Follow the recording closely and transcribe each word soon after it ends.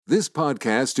This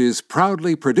podcast is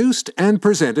proudly produced and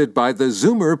presented by the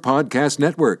Zoomer Podcast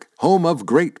Network, home of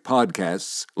great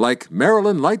podcasts like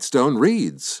Marilyn Lightstone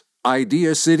Reads,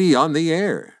 Idea City on the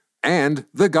Air, and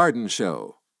The Garden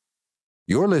Show.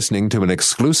 You're listening to an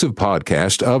exclusive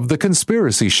podcast of The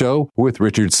Conspiracy Show with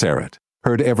Richard Serrett.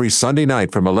 Heard every Sunday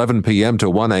night from 11 p.m. to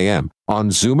 1 a.m. on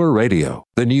Zoomer Radio,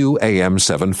 the new AM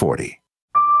 740.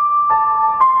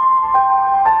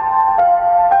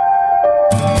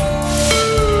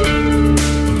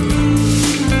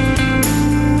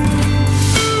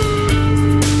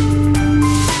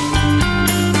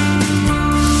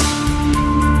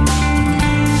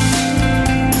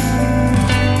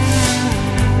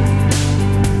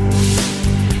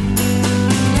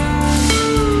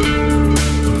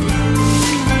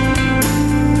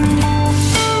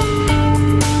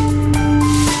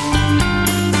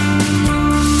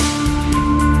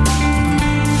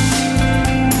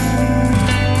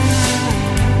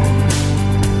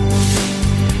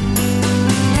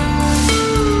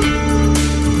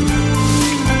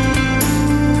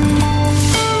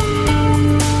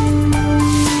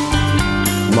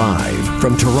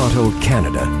 From Toronto,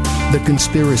 Canada, The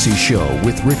Conspiracy Show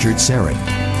with Richard Serrett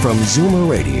from Zoomer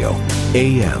Radio,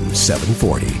 AM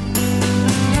 740.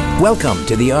 Welcome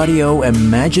to the Audio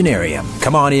Imaginarium.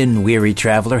 Come on in, weary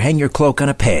traveler, hang your cloak on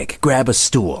a peg, grab a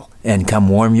stool, and come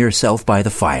warm yourself by the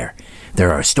fire.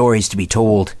 There are stories to be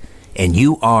told, and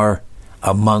you are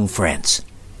among friends.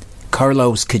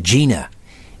 Carlos Cagina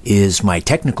is my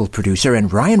technical producer,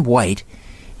 and Ryan White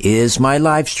is my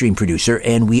live stream producer,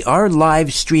 and we are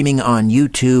live streaming on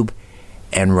YouTube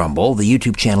and Rumble. The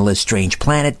YouTube channel is Strange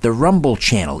Planet. The Rumble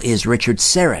channel is Richard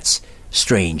Serrett's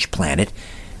Strange Planet.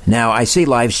 Now, I say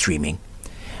live streaming.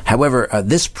 However,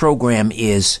 this program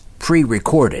is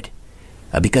pre-recorded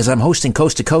because I'm hosting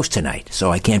Coast to Coast tonight,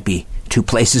 so I can't be two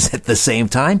places at the same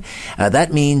time.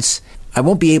 That means I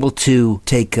won't be able to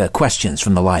take questions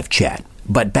from the live chat,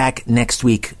 but back next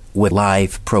week with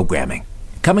live programming.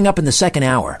 Coming up in the second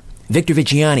hour, Victor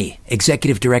Viggiani,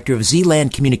 Executive Director of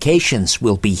Zealand Communications,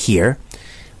 will be here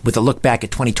with a look back at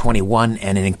 2021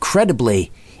 and an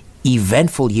incredibly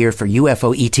eventful year for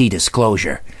UFO ET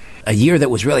disclosure. A year that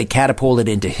was really catapulted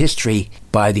into history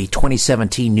by the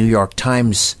 2017 New York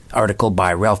Times article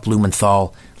by Ralph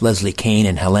Blumenthal, Leslie Kean,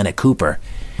 and Helena Cooper,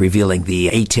 revealing the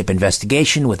ATIP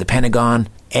investigation with the Pentagon.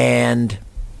 And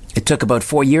it took about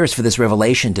 4 years for this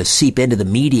revelation to seep into the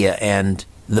media and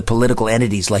the political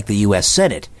entities like the U.S.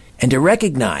 Senate, and to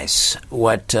recognize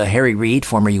what Harry Reid,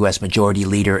 former U.S. Majority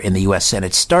Leader in the U.S.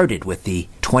 Senate, started with the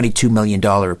 $22 million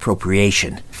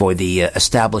appropriation for the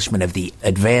establishment of the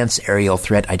Advanced Aerial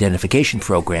Threat Identification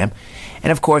Program.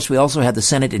 And of course, we also had the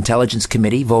Senate Intelligence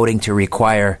Committee voting to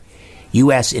require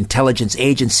U.S. intelligence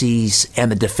agencies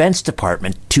and the Defense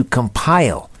Department to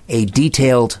compile a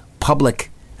detailed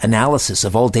public analysis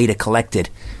of all data collected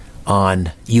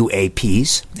on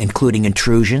UAPs, including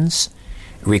intrusions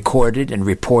recorded and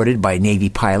reported by Navy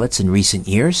pilots in recent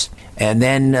years. And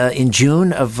then in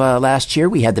June of last year,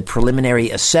 we had the preliminary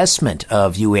assessment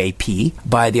of UAP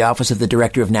by the Office of the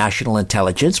Director of National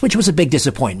Intelligence, which was a big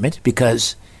disappointment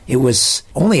because it was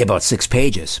only about 6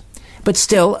 pages, but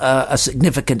still a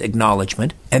significant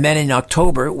acknowledgement. And then in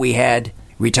October, we had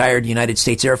retired United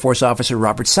States Air Force officer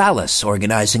Robert Salas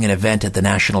organizing an event at the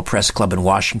National Press Club in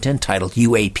Washington titled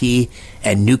UAP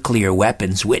and Nuclear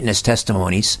Weapons Witness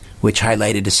Testimonies, which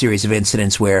highlighted a series of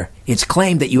incidents where it's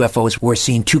claimed that UFOs were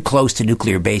seen too close to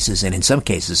nuclear bases and in some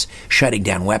cases shutting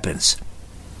down weapons.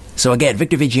 So again,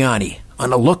 Victor Viggiani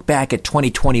on a look back at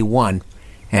 2021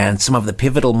 and some of the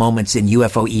pivotal moments in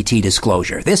UFO ET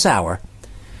disclosure. This hour,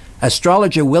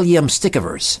 astrologer William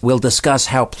Stickovers will discuss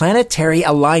how planetary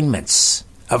alignments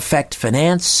affect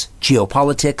finance,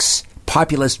 geopolitics,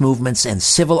 populist movements, and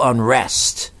civil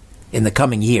unrest in the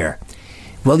coming year.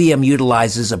 William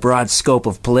utilizes a broad scope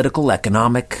of political,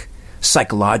 economic,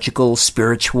 psychological,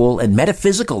 spiritual, and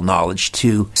metaphysical knowledge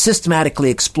to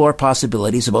systematically explore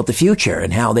possibilities about the future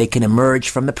and how they can emerge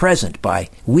from the present by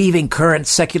weaving current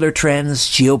secular trends,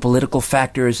 geopolitical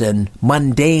factors, and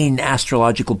mundane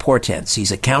astrological portents.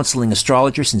 He's a counseling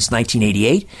astrologer since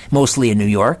 1988, mostly in New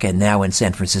York and now in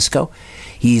San Francisco.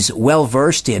 He's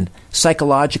well-versed in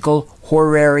psychological,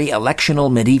 horary,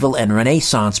 electional, medieval, and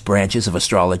Renaissance branches of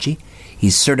astrology.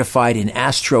 He's certified in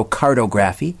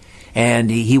astrocartography,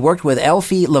 and he worked with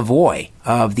Elfie Lavoie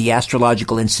of the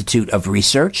Astrological Institute of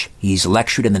Research. He's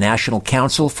lectured in the National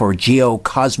Council for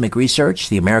Geocosmic Research,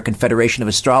 the American Federation of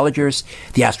Astrologers,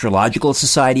 the Astrological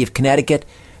Society of Connecticut,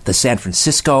 the San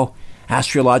Francisco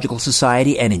Astrological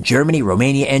Society, and in Germany,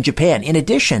 Romania, and Japan, in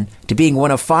addition to being one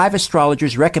of 5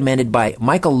 astrologers recommended by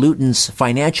Michael Luton's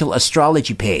Financial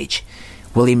Astrology page,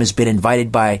 William has been invited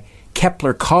by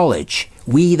Kepler College,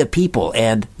 We the People,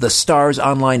 and the Stars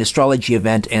Online Astrology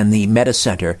event and the Meta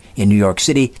Center in New York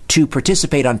City to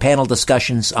participate on panel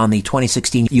discussions on the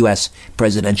 2016 U.S.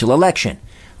 presidential election,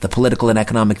 the political and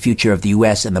economic future of the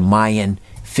U.S. and the Mayan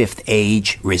Fifth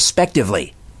Age,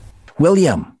 respectively.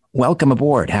 William, welcome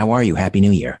aboard. How are you? Happy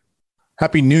New Year.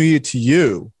 Happy New Year to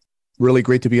you. Really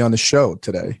great to be on the show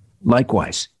today.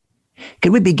 Likewise.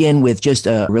 Could we begin with just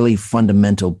a really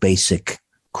fundamental, basic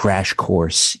crash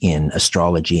course in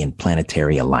astrology and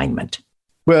planetary alignment?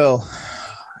 Well,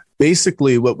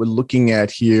 basically what we're looking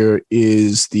at here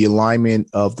is the alignment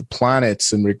of the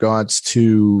planets in regards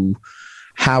to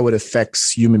how it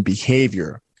affects human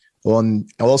behavior, and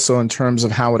also in terms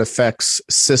of how it affects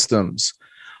systems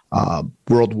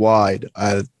worldwide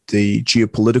at the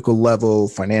geopolitical level,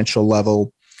 financial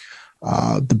level,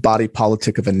 the body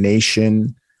politic of a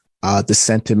nation, the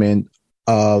sentiment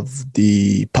of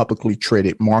the publicly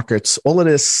traded markets. All of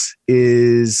this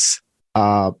is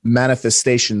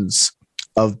manifestations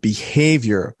of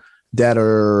behavior that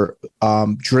are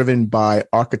driven by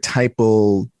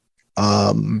archetypal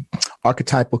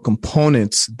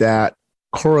components that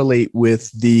correlate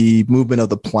with the movement of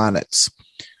the planets.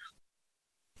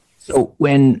 So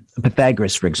when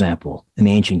Pythagoras, for example, and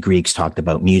the ancient Greeks talked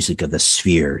about music of the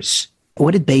spheres,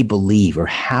 what did they believe, or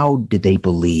how did they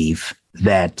believe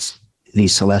that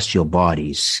these celestial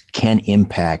bodies can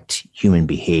impact human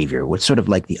behavior? What's sort of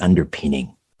like the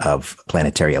underpinning of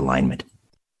planetary alignment?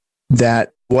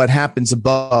 That what happens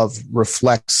above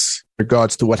reflects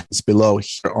regards to what happens below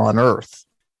here on Earth.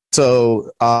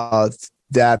 So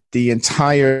that the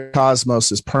entire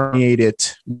cosmos is permeated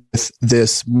with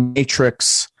this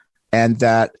matrix, and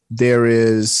that there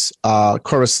is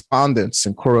correspondence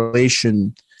and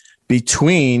correlation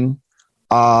between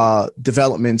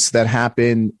developments that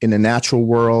happen in the natural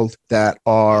world that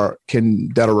are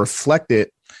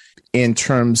reflected in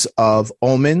terms of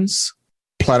omens,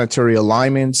 planetary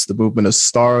alignments, the movement of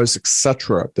stars,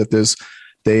 etc. That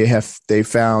they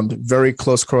found very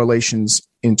close correlations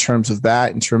in terms of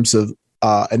that, in terms of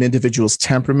an individual's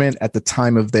temperament at the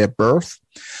time of their birth.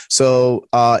 So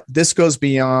this goes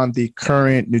beyond the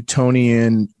current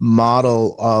Newtonian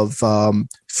model of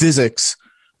physics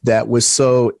that was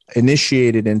so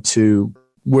initiated into.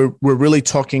 We're really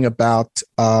talking about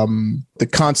the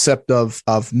concept of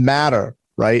matter,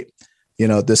 right? You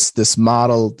know, this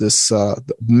model,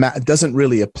 doesn't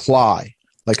really apply.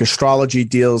 Like astrology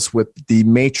deals with the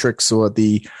matrix, or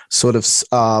the sort of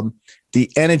the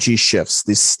energy shifts,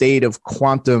 the state of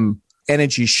quantum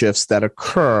energy shifts that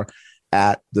occur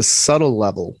at the subtle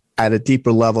level, at a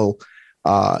deeper level,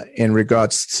 in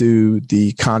regards to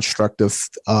the construct of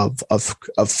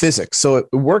physics. So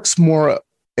it works more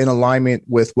in alignment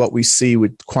with what we see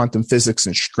with quantum physics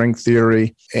and string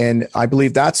theory. And I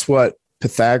believe that's what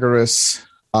Pythagoras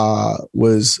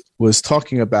was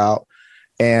talking about.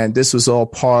 And this was all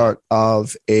part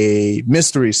of a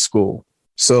mystery school.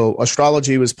 So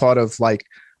astrology was part of like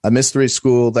a mystery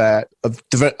school that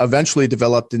eventually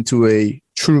developed into a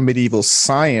true medieval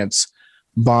science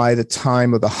by the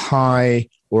time of the high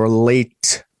or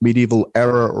late medieval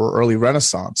era or early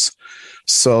Renaissance.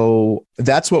 So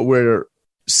that's what we're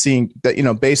seeing, that, you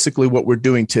know, basically what we're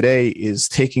doing today is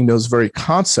taking those very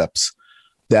concepts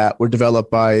that were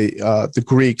developed by the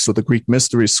Greeks, or the Greek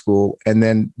mystery school, and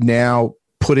then now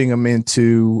putting them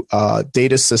into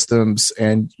data systems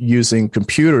and using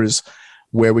computers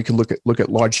where we can look at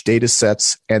large data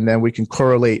sets, and then we can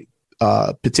correlate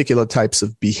particular types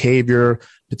of behavior,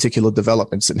 particular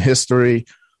developments in history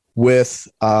with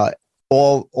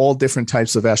all different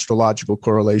types of astrological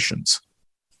correlations.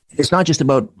 It's not just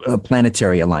about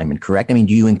planetary alignment, correct? I mean,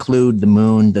 do you include the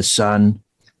moon, the sun?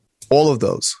 All of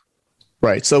those.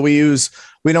 Right. So we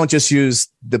don't just use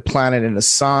the planet in a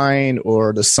sign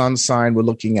or the sun sign. We're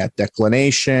looking at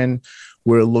declination.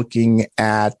 We're looking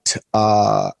at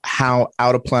how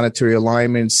outer planetary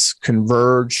alignments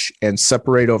converge and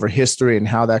separate over history, and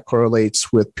how that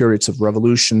correlates with periods of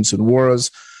revolutions and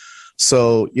wars.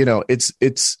 So, you know, it's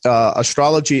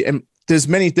astrology, and there's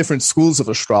many different schools of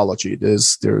astrology.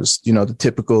 There's you know, the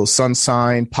typical sun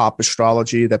sign pop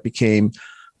astrology that became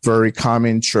very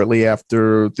common shortly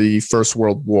after the First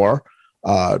World War,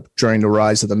 during the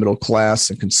rise of the middle class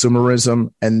and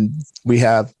consumerism. And we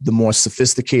have the more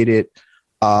sophisticated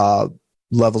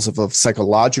levels of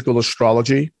psychological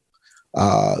astrology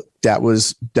that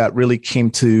really came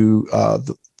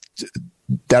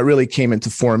into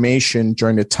formation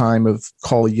during the time of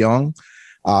Carl Jung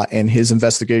and his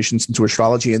investigations into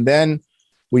astrology. And then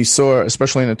we saw,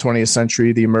 especially in the 20th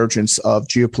century, the emergence of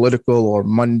geopolitical or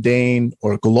mundane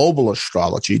or global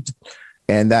astrology.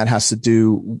 And that has to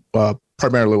do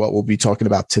primarily what we'll be talking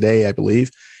about today, I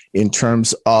believe, in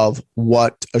terms of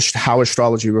how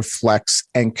astrology reflects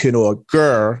and can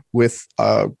augur with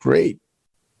a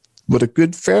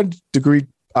good fair degree,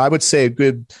 I would say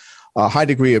a high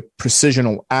degree of precision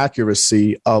or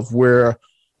accuracy of where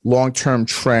long-term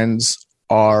trends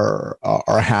are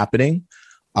happening.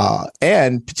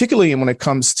 And particularly when it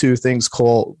comes to things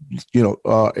called,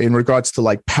 in regards to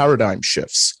like paradigm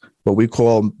shifts, what we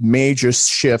call major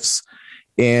shifts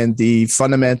in the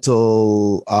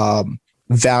fundamental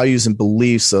values and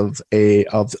beliefs of a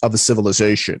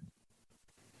civilization.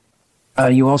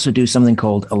 You also do something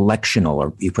called electional,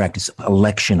 or you practice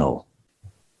electional.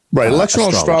 Right. Electional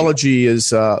astrology is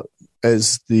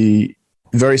the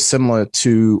very similar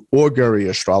to augury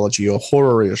astrology or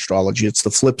horary astrology. It's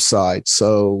the flip side.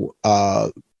 So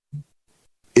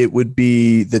it would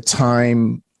be the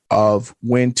time of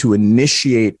when to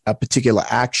initiate a particular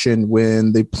action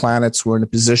when the planets were in a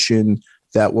position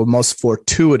that were most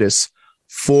fortuitous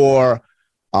for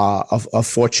a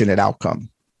fortunate outcome.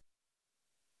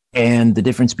 And the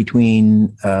difference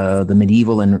between the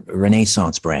medieval and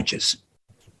Renaissance branches?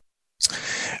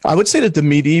 I would say that the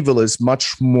medieval is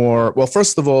much more, well,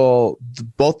 first of all,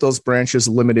 both those branches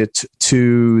are limited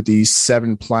to the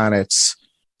 7 planets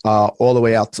all the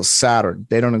way out to Saturn.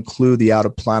 They don't include the outer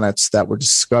planets that were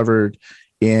discovered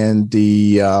in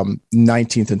the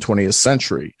 19th and 20th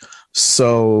century.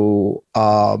 So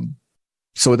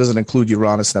it doesn't include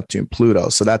Uranus, Neptune, Pluto.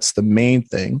 So that's the main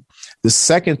thing. The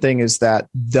second thing is that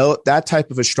that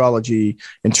type of astrology,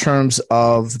 in terms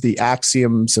of the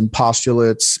axioms and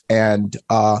postulates and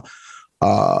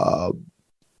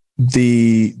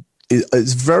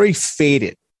is very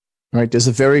faded, right? There's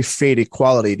a very faded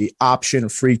quality, the option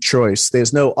of free choice.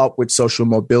 There's no upward social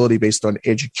mobility based on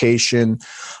education,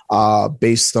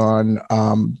 based on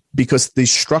because the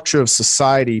structure of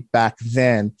society back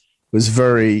then was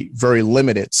very, very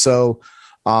limited. So,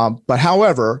 but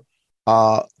however,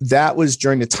 that was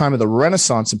during the time of the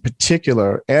Renaissance in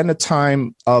particular, and the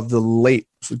time of the late,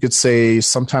 we could say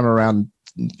sometime around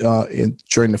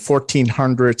during the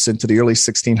 1400s into the early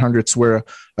 1600s, where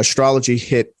astrology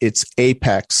hit its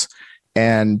apex,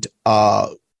 and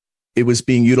it was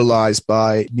being utilized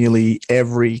by nearly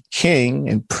every king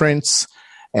and prince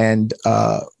and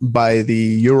by the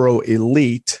Euro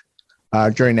elite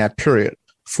during that period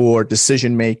for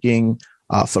decision making,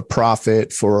 for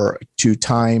profit, to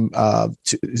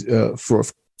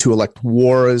elect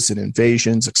wars and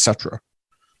invasions, etc.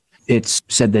 It's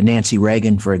said that Nancy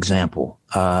Reagan, for example,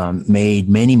 made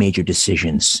many major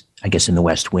decisions, I guess, in the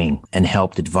West Wing, and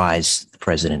helped advise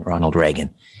President Ronald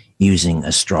Reagan using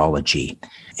astrology.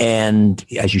 And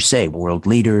as you say, world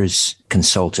leaders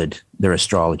consulted their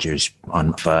astrologers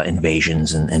on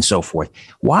invasions and so forth.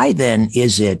 Why then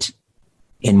is it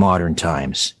in modern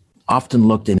times often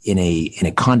looked in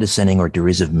a condescending or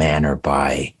derisive manner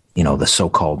by, the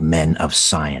so-called men of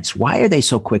science? Why are they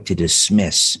so quick to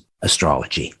dismiss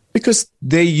astrology? Because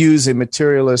they use a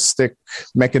materialistic,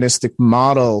 mechanistic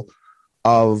model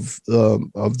of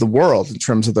the world in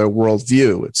terms of their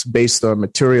worldview. It's based on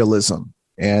materialism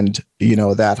and,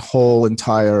 that whole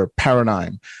entire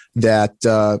paradigm that,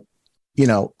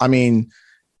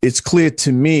 it's clear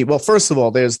to me. Well, first of all,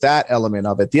 there's that element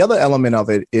of it. The other element of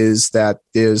it is that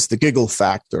there's the giggle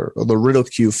factor or the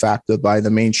ridicule factor by the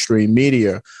mainstream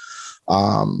media.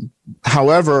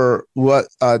 However,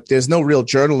 there's no real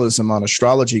journalism on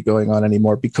astrology going on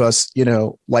anymore because,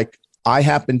 like I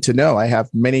happen to know, I have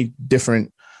many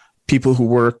different people who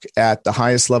work at the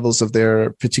highest levels of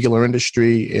their particular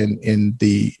industry in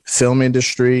the film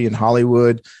industry, in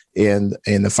Hollywood, in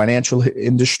the financial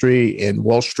industry, in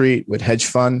Wall Street with hedge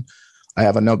fund. I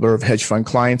have a number of hedge fund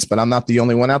clients, but I'm not the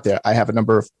only one out there. I have a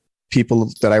number of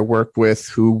people that I work with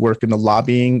who work in the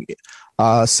lobbying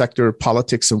sector of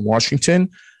politics in Washington,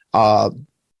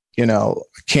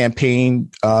 campaign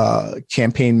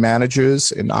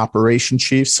managers and operation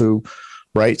chiefs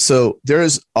right? So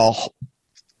there's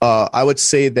I would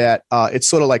say that it's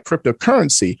sort of like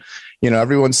cryptocurrency.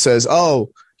 Everyone says, I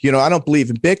don't believe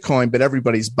in Bitcoin, but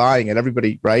everybody's buying it.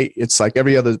 Everybody, right? It's like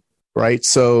every other, right?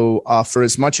 So for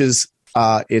as much as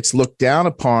it's looked down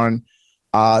upon,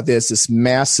 there's this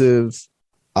massive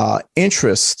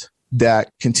interest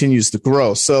that continues to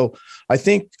grow. So I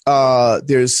think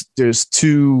there's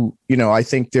two, I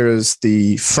think there's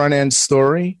the front end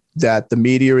story that the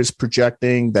media is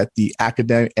projecting, that the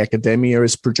academia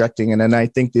is projecting. And then I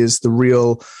think there's the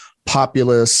real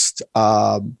populist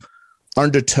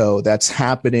undertow that's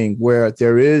happening where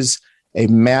there is a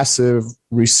massive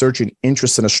resurgent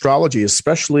interest in astrology,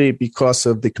 especially because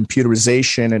of the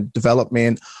computerization and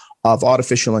development of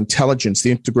artificial intelligence,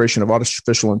 the integration of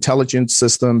artificial intelligence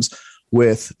systems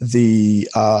with the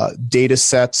data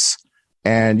sets,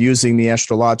 and using the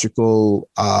astrological,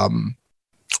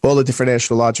 all the different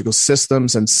astrological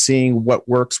systems, and seeing what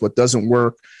works, what doesn't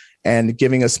work, and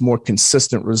giving us more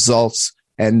consistent results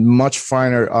and much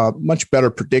finer, much better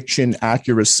prediction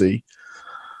accuracy.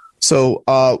 So,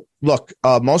 look,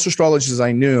 most astrologers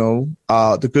I knew,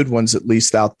 the good ones at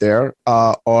least out there,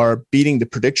 are beating the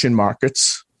prediction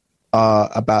markets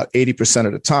about 80%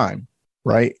 of the time,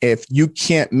 right? If you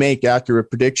can't make accurate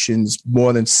predictions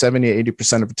more than 70 or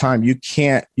 80% of the time, you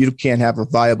can't have a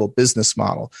viable business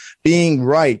model. Being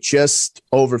right just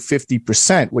over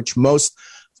 50%, which most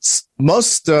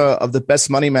of the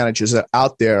best money managers are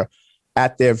out there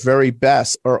at their very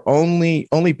best, are only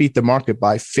beat the market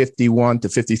by 51 to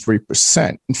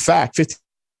 53%. In fact,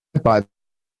 50%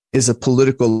 is a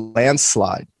political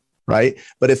landslide, right?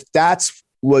 But if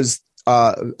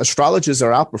astrologers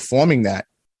are outperforming that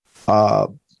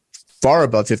far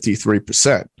above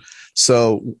 53%.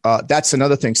 So that's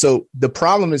another thing. So the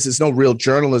problem is there's no real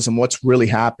journalism. What's really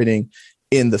happening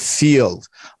in the field?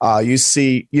 You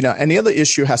see, and the other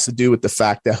issue has to do with the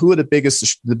fact that who are the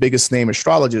biggest name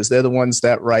astrologers? They're the ones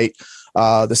that write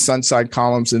the sun sign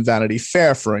columns in Vanity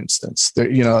Fair, for instance.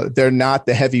 They're not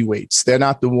the heavyweights. They're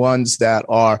not the ones that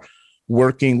are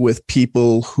working with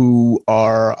people who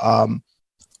are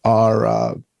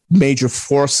major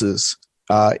forces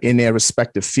in their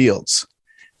respective fields.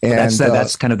 And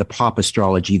that's kind of the pop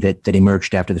astrology that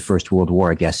emerged after the First World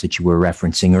War, I guess, that you were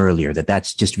referencing earlier.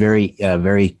 That's just very,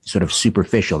 very sort of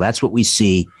superficial. That's what we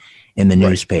see in the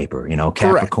newspaper.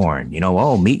 Capricorn.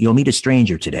 Correct. You'll meet a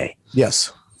stranger today.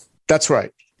 Yes, that's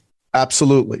right.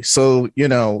 Absolutely. So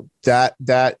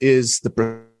that is the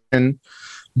prediction,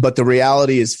 but the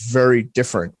reality is very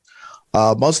different.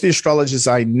 Most of the astrologers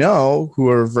I know who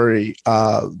are very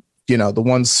the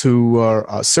ones who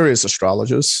are serious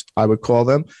astrologers, I would call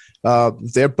them,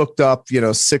 they're booked up,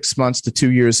 6 months to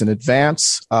 2 years in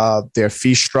advance. Their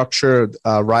fee structure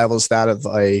rivals that of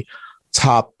a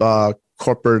top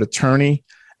corporate attorney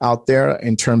out there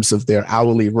in terms of their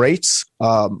hourly rates.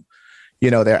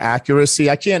 Their accuracy.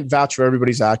 I can't vouch for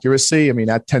everybody's accuracy. I mean,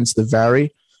 that tends to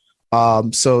vary.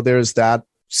 So there's that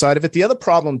side of it. The other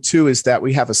problem, too, is that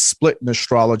we have a split in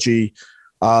astrology.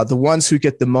 The ones who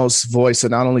get the most voice are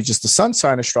not only just the sun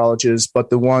sign astrologers,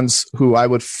 but the ones who I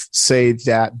would say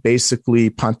that basically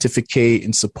pontificate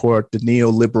and support the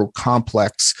neoliberal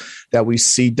complex that we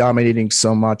see dominating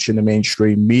so much in the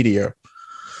mainstream media.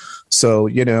 So,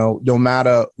 no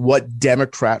matter what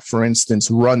Democrat, for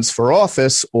instance, runs for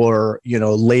office or,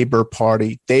 Labor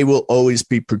Party, they will always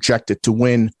be projected to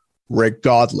win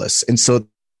regardless. And so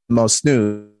most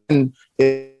news, and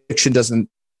election doesn't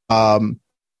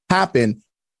happen,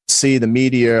 see the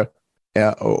media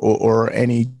or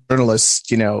any journalists,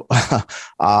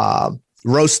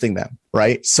 roasting them,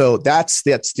 right? So that's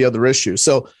the other issue.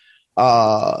 So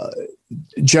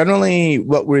generally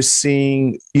what we're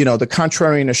seeing, the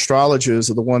contrarian astrologers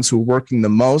are the ones who are working the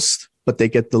most, but they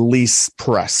get the least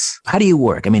press. How do you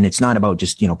work? I mean, it's not about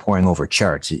just, poring over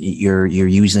charts. Are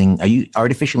you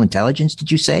artificial intelligence,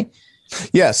 did you say?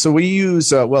 Yeah, so we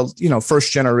use,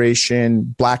 first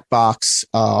generation black box,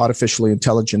 artificially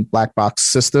intelligent black box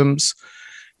systems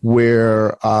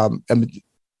where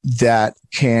that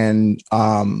can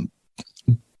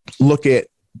look at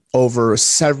over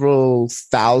several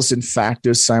thousand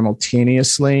factors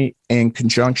simultaneously in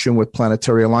conjunction with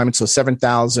planetary alignment. So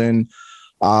 7,000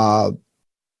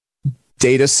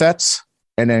 data sets,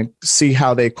 and then see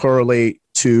how they correlate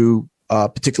to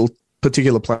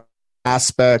particular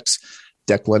aspects,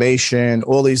 declination,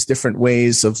 all these different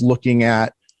ways of looking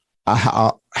at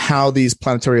how these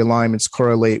planetary alignments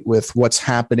correlate with what's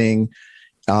happening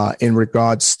in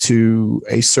regards to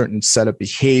a certain set of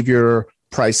behavior,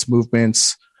 price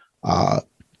movements,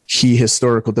 key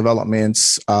historical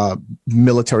developments,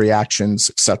 military actions,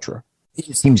 etc. It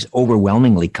just seems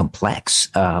overwhelmingly complex.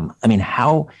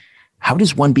 How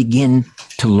does one begin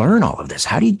to learn all of this?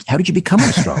 How did you become an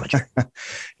astrologer?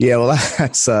 Yeah, well,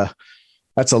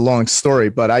 that's a long story,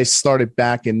 but I started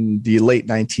back in the late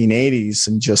 1980s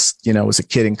and just, was a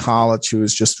kid in college who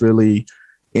was just really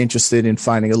interested in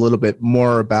finding a little bit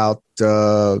more about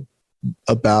what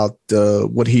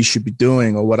he should be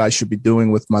doing or what I should be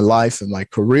doing with my life and my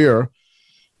career.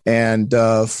 And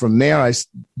from there, I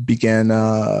began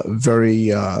a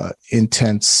very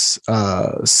intense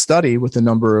study with a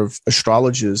number of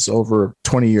astrologers over a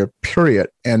 20-year period.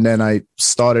 And then I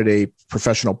started a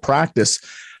professional practice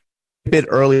a bit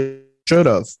earlier, should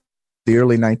have, the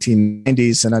early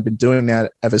 1990s, and I've been doing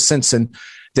that ever since. And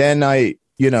then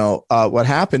what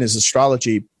happened is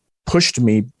astrology pushed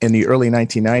me in the early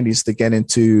 1990s to get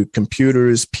into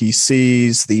computers,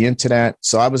 PCs, the internet.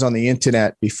 So I was on the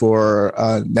internet before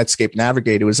Netscape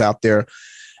Navigator was out there.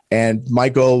 And my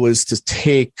goal was to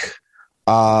take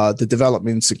the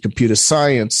developments in computer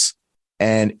science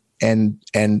and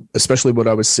especially what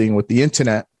I was seeing with the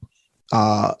internet,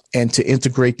 and to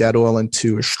integrate that all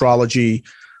into astrology,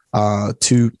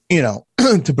 to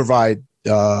to provide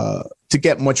to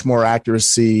get much more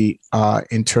accuracy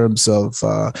in terms of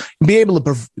be able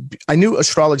to. I knew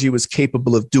astrology was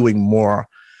capable of doing more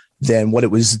than what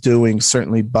it was doing,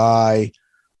 certainly by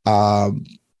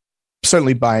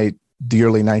the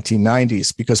early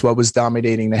 1990s, because what was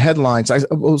dominating the headlines,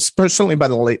 certainly by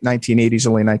the late 1980s,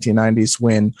 early 1990s,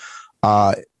 when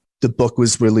the book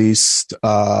was released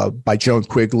by Joan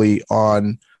Quigley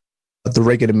on the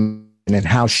Reagan and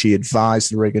how she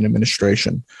advised the Reagan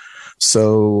administration.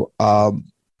 So I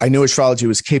knew astrology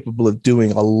was capable of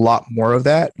doing a lot more of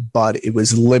that, but it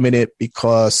was limited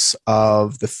because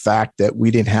of the fact that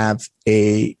we didn't have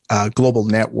a global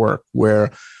network where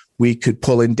we could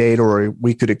pull in data or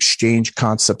we could exchange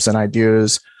concepts and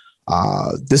ideas.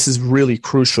 This is really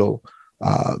crucial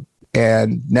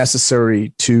and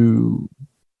necessary to,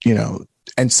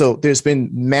 and so there's been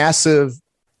massive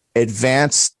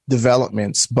advanced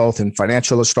developments, both in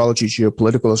financial astrology,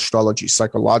 geopolitical astrology,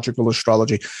 psychological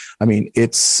astrology. I mean,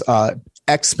 it's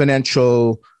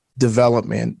exponential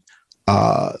development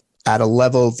at a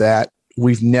level that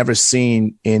we've never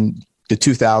seen in the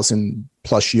 2000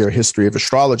 plus year history of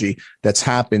astrology that's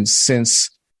happened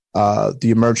since the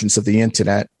emergence of the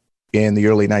internet in the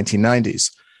early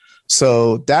 1990s.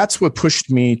 So that's what pushed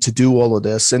me to do all of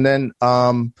this. And then,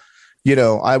 I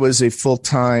was a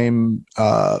full-time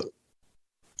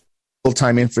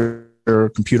computer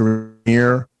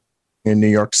engineer in New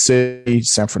York City,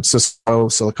 San Francisco,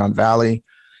 Silicon Valley.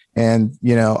 And,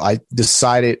 I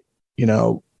decided,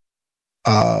 in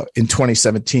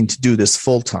 2017 to do this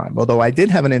full time, although I did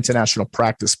have an international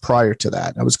practice prior to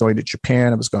that. I was going to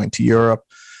Japan. I was going to Europe.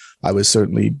 I was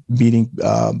certainly meeting,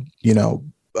 I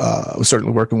was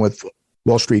certainly working with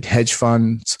Wall Street hedge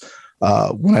funds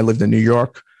when I lived in New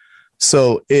York.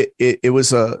 So it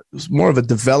was more of a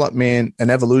development, an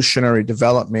evolutionary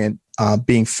development,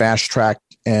 being fast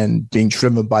tracked and being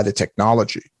driven by the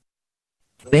technology.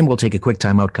 Then we'll take a quick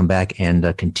time out, come back,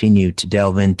 and continue to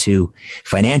delve into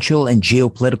financial and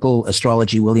geopolitical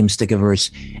astrology. William Stickaverse,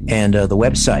 and the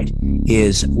website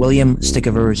is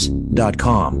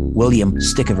williamstickaverse.com. William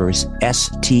Stickaverse,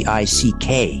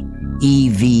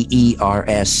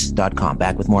 STICKEVERS.com.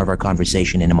 Back with more of our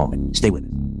conversation in a moment. Stay with us.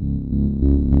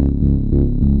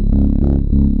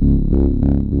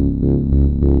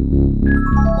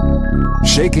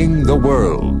 Shaking the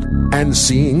world and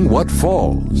seeing what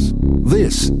falls.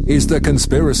 This is The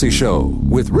Conspiracy Show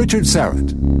with Richard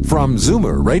Syrett from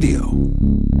Zoomer Radio.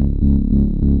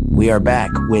 We are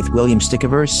back with William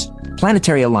Stickaverse.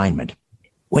 Planetary alignment.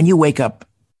 When you wake up,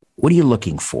 what are you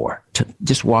looking for?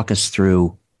 Just walk us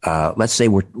through, let's say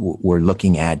we're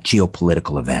looking at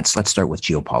geopolitical events. Let's start with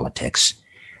geopolitics.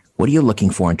 What are you looking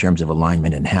for in terms of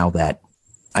alignment and how that,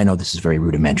 I know this is very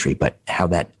rudimentary, but how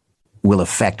that will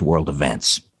affect world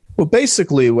events? Well,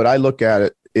 basically, what I look at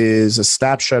it is a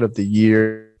snapshot of the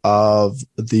year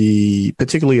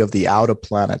particularly of the outer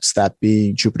planets, that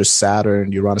being Jupiter,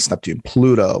 Saturn, Uranus, Neptune,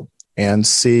 Pluto, and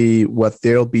see what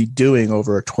they'll be doing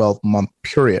over a 12-month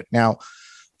period. Now,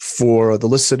 for the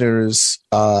listeners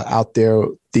out there,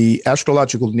 the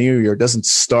astrological new year doesn't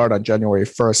start on January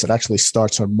 1st. It actually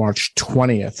starts on March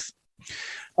 20th,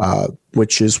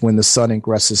 which is when the sun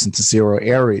ingresses into zero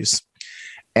Aries.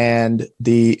 And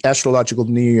the astrological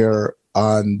new year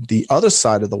on the other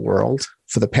side of the world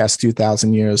for the past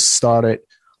 2,000 years started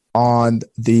on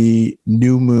the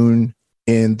new moon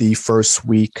in the first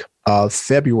week of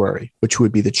February, which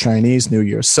would be the Chinese New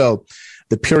Year. So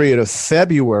the period of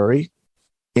February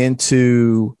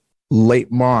into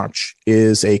late March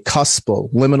is a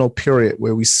cuspal, liminal period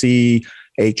where we see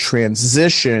a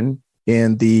transition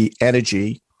in the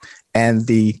energy and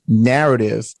the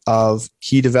narrative of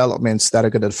key developments that are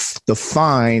going to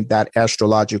define that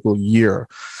astrological year.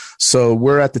 So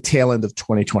we're at the tail end of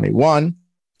 2021,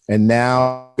 and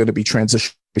now going to be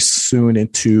transitioning soon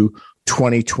into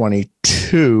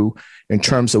 2022 in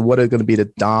terms of what are going to be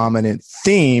the dominant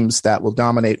themes that will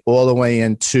dominate all the way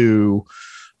into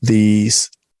the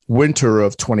winter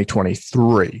of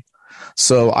 2023.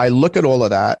 So I look at all of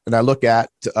that, and I look at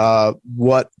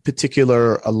what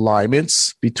particular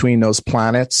alignments between those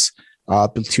planets,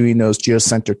 between those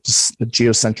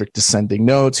geocentric descending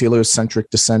nodes, heliocentric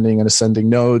descending and ascending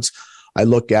nodes. I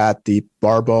look at the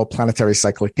Barbo Planetary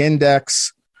Cyclic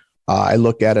Index. I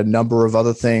look at a number of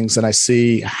other things, and I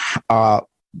see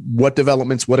what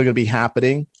developments, what are going to be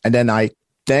happening. And then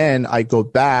I go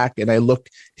back and I look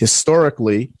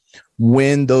historically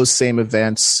when those same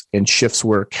events and shifts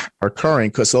were occurring.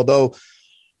 Because although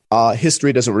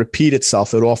history doesn't repeat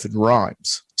itself, it often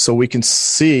rhymes. So we can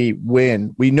see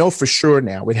when we know for sure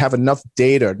now, we have enough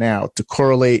data now to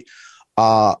correlate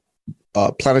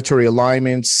planetary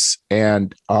alignments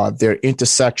and their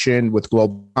intersection with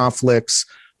global conflicts,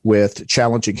 with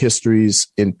challenging histories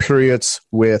in periods,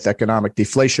 with economic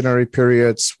deflationary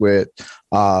periods, with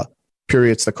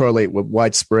periods that correlate with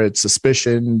widespread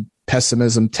suspicion,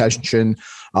 pessimism, tension,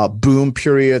 boom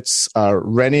periods,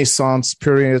 renaissance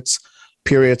periods,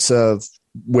 periods of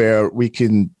where we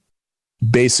can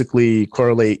basically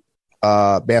correlate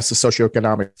massive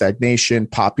socioeconomic stagnation,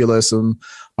 populism.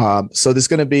 So there's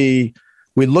going to be,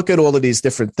 we look at all of these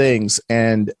different things,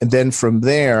 and then from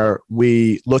there,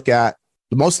 we look at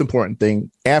the most important thing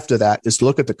after that is to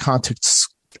look at the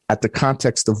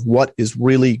context of what is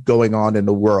really going on in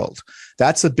the world.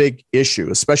 That's a big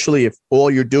issue, especially if all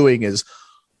you're doing is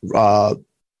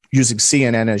using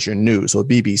CNN as your news or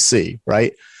BBC,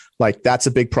 right? Like, that's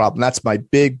a big problem. That's my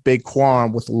big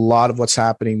qualm with a lot of what's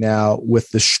happening now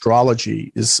with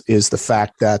astrology is the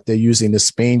fact that they're using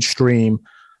this mainstream,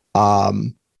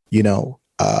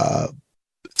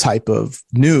 type of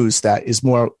news that is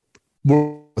more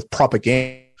with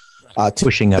propaganda,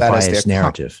 pushing a biased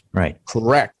narrative, right?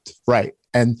 Correct, right,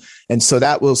 and so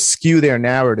that will skew their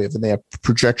narrative and their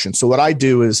projection. So what I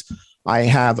do is I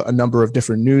have a number of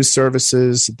different news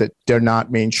services that they're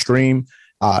not mainstream.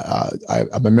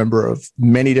 I'm a member of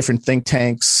many different think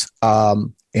tanks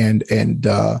and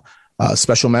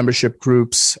special membership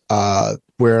groups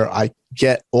where I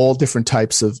get all different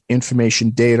types of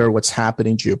information, data, what's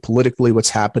happening geopolitically, what's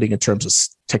happening in terms of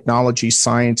technology,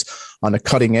 science on the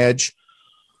cutting edge.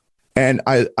 And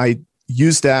I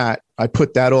use that, I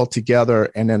put that all together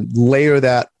and then layer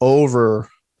that over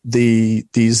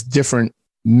these different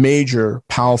major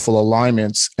powerful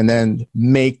alignments and then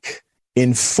make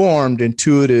informed,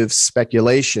 intuitive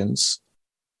speculations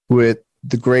with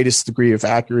the greatest degree of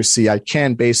accuracy I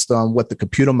can based on what the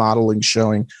computer modeling is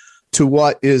showing to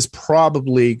what is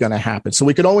probably going to happen. So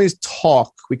we can only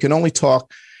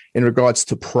talk in regards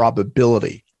to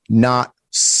probability, not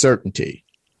certainty.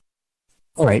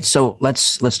 All right, so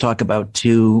let's talk about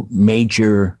two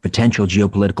major potential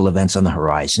geopolitical events on the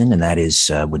horizon, and that is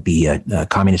would be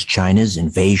Communist China's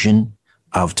invasion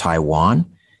of Taiwan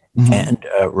and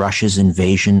Russia's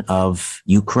invasion of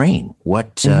Ukraine.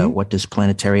 What does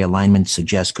planetary alignment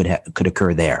suggest could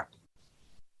occur there?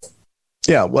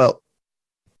 Yeah, well,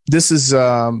 this is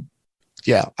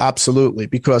absolutely,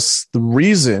 because the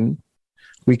reason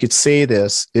we could say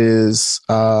this is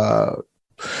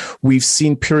we've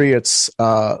seen periods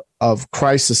of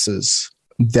crises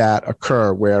that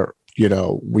occur where,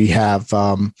 we have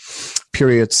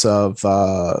periods of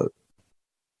the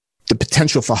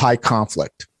potential for high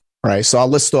conflict, right? So I'll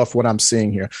list off what I'm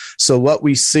seeing here. So what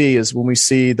we see is when we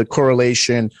see the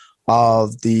correlation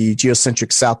of the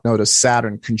geocentric south node of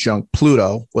Saturn conjunct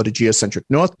Pluto, or the geocentric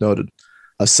north node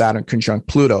of Saturn conjunct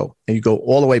Pluto, and you go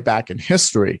all the way back in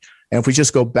history. And if we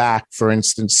just go back, for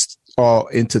instance,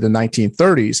 into the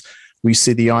 1930s, we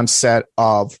see the onset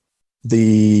of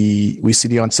the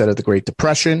Great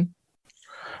Depression.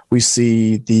 We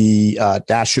see the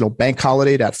national bank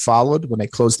holiday that followed when they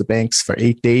closed the banks for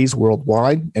 8 days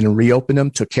worldwide and reopened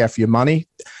them, took care of your money.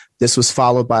 This was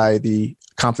followed by the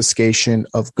confiscation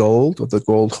of gold, of the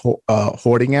Gold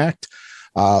Hoarding Act.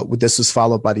 This was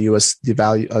followed by the U.S.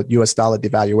 dollar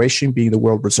devaluation being the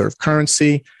world reserve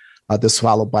currency. This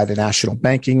followed by the National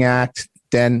Banking Act.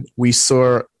 Then we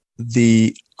saw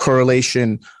the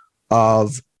correlation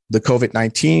of the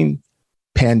COVID-19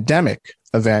 pandemic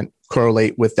event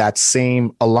correlate with that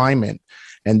same alignment.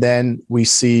 And then we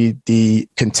see the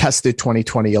contested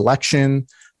 2020 election,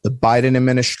 the Biden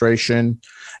administration,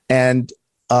 and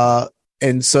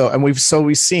we've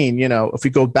seen, if we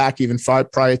go back even far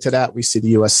prior to that, we see the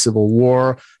U.S. Civil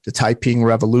War, the Taiping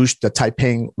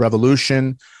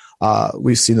Revolution.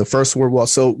 We've seen the First World War.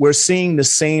 So we're seeing the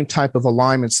same type of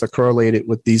alignments that correlated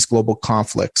with these global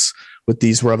conflicts, with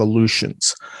these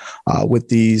revolutions, with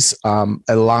these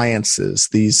alliances,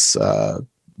 these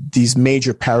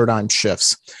major paradigm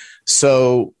shifts.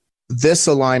 So this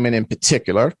alignment in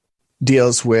particular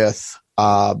deals with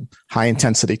high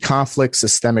intensity conflict,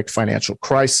 systemic financial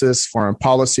crisis, foreign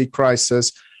policy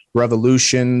crisis,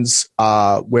 revolutions,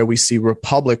 where we see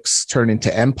republics turn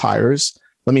into empires.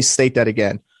 Let me state that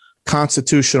again.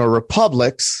 Constitutional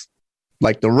republics,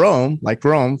 like Rome,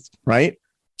 right,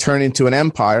 turn into an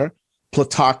empire.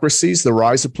 plutocracies, the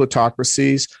rise of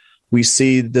plutocracies. We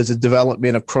see there's a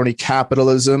development of crony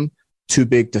capitalism, too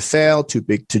big to fail, too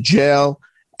big to jail,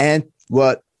 and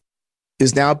what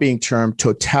is now being termed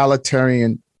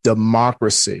totalitarian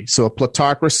democracy. So a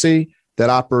plutocracy that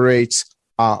operates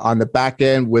on the back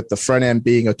end, with the front end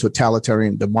being a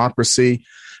totalitarian democracy.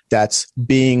 That's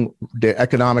being, the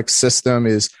economic system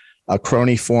is a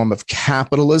crony form of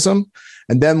capitalism.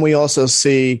 And then we also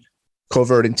see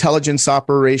covert intelligence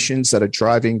operations that are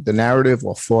driving the narrative,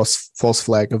 or false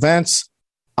flag events,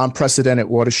 unprecedented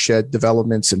watershed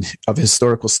developments of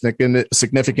historical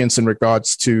significance in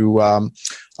regards to,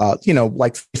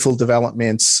 like fateful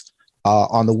developments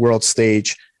on the world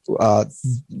stage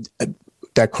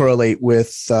that correlate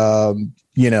with,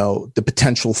 the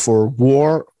potential for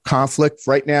war, conflict.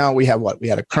 Right now, we have what? We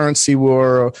had a currency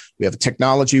war, we have a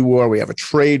technology war, we have a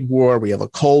trade war, we have a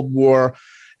Cold War,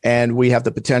 and we have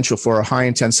the potential for a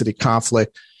high-intensity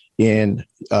conflict in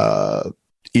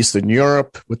Eastern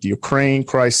Europe with the Ukraine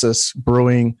crisis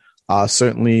brewing,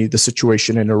 certainly the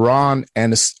situation in Iran,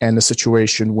 and the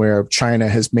situation where China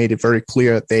has made it very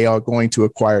clear they are going to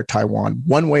acquire Taiwan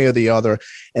one way or the other,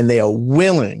 and they're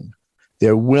willing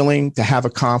to have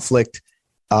a conflict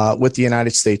with the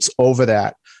United States over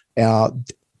that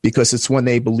because it's when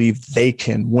they believe they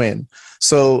can win.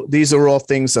 So these are all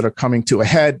things that are coming to a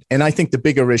head. And I think the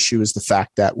bigger issue is the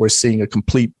fact that we're seeing a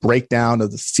complete breakdown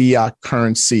of the fiat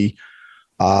currency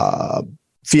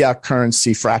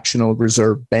fractional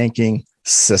reserve banking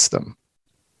system.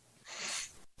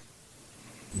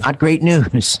 Not great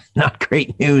news. Not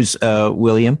great news,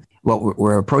 William. Well,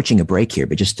 we're approaching a break here,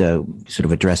 but just to sort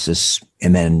of address this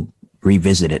and then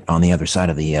revisit it on the other side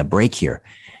of the break here.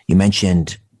 You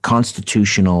mentioned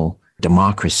constitutional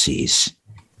democracies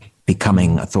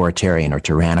becoming authoritarian or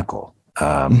tyrannical.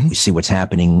 We see what's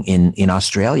happening in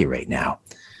Australia right now,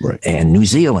 right, and New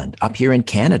Zealand, up here in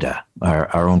Canada,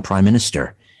 our own prime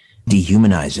minister,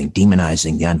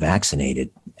 demonizing the unvaccinated,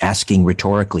 asking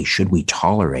rhetorically, should we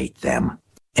tolerate them?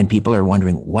 And people are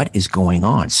wondering what is going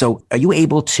on. So are you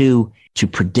able to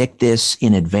predict this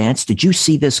in advance? Did you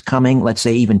see this coming, let's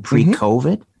say, even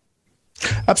pre-COVID?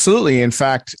 Absolutely. In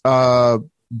fact,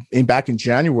 back in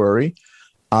January,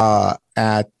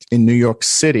 in New York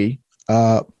City,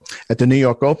 at the New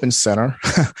York Open Center,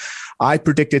 I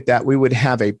predicted that we would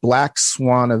have a black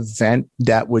swan event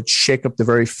that would shake up the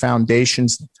very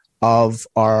foundations of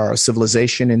our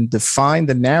civilization and define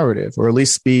the narrative, or at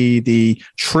least be the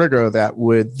trigger that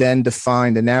would then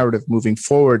define the narrative moving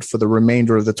forward for the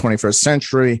remainder of the 21st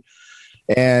century.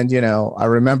 And, I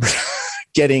remember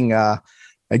getting a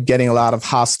lot of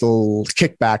hostile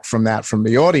kickback from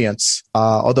the audience,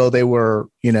 although they were,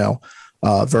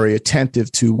 very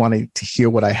attentive to wanting to hear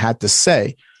what I had to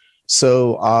say.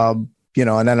 So, and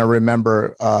then I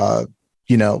remember,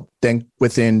 then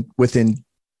within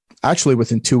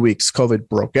 2 weeks, COVID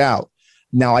broke out.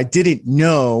 Now, I didn't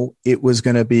know it was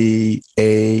going to be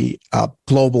a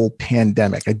global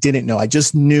pandemic. I didn't know. I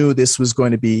just knew this was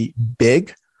going to be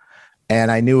big,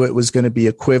 and I knew it was going to be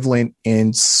equivalent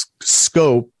in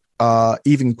scope,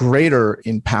 even greater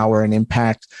in power and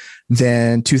impact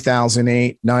than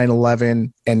 2008, 9/11,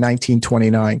 and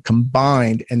 1929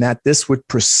 combined, and that this would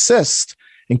persist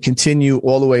and continue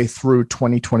all the way through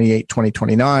 2028,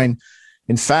 2029.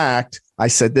 In fact, I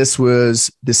said this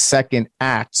was the second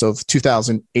act of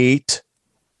 2008,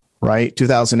 right?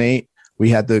 2008, we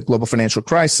had the global financial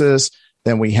crisis.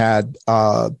 Then we had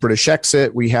British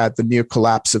exit. We had the near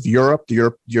collapse of Europe.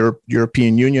 The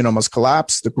European Union almost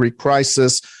collapsed, the Greek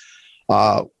crisis.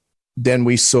 Then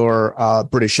we saw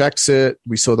British exit.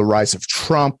 We saw the rise of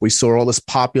Trump. We saw all this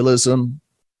populism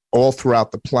all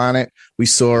throughout the planet. We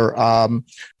saw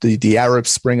the Arab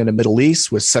Spring in the Middle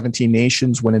East, where 17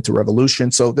 nations went into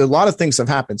revolution. So there are a lot of things have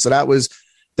happened. So that was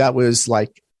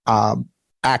like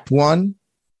Act 1.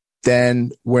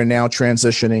 Then we're now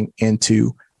transitioning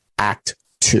into Act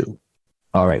 2.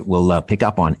 All right, we'll pick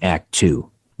up on Act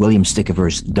 2.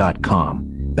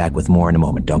 WilliamStickiverse.com. Back with more in a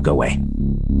moment. Don't go away.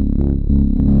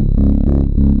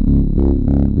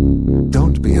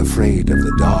 Don't be afraid of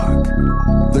the dark.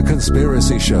 The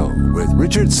Conspiracy Show with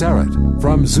Richard Serrett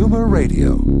from Zoomer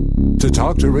Radio. To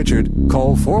talk to Richard,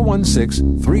 call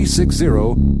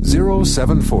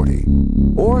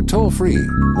 416-360-0740 or toll free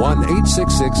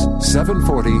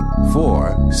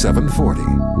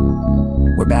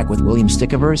 1-866-740-4740. We're back with William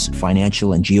Stickiverse,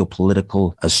 Financial and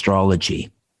Geopolitical Astrology.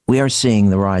 We are seeing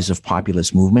the rise of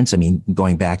populist movements. I mean,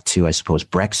 going back to, I suppose,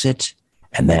 Brexit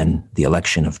and then the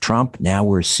election of Trump. Now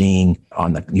we're seeing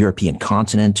on the European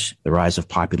continent the rise of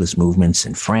populist movements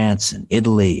in France and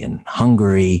Italy and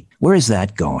Hungary. Where is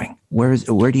that going? Where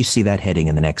do you see that heading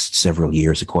in the next several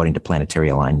years, according to planetary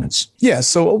alignments? Yeah,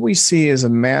 so what we see is a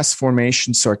mass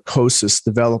formation psychosis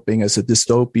developing as a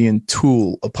dystopian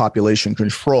tool of population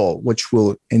control, which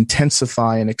will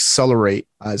intensify and accelerate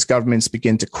as governments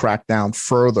begin to crack down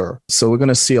further. So we're going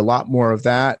to see a lot more of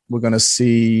that. We're going to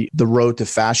see the road to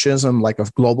fascism, like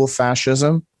of global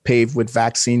fascism, paved with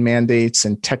vaccine mandates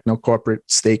and techno-corporate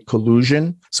state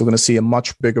collusion. So we're going to see a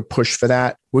much bigger push for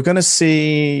that. We're going to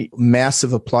see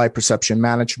massive applied perception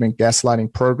management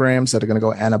gaslighting programs that are going to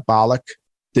go anabolic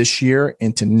this year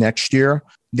into next year.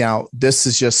 Now, this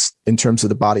is just in terms of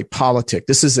the body politic.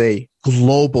 This is a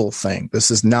global thing. This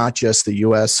is not just the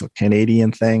US or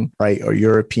Canadian thing, right? Or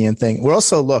European thing. We're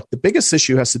also, look, the biggest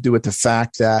issue has to do with the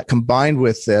fact that combined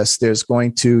with this, there's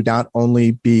going to not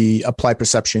only be applied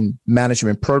perception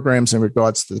management programs in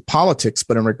regards to the politics,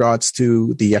 but in regards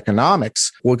to the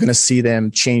economics. We're going to see them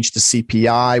change the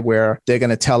CPI, where they're going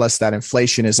to tell us that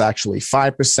inflation is actually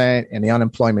 5% and the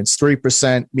unemployment's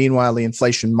 3%. Meanwhile, the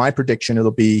inflation, my prediction, it'll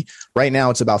be right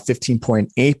now, it's about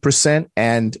 15.8%,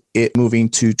 and it moving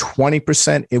to 20%.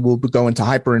 It will go into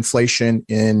hyperinflation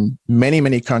in many,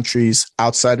 many countries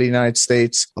outside of the United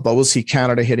States. But we'll see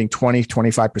Canada hitting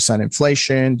 25%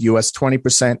 inflation, US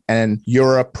 20%, and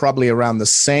Europe probably around the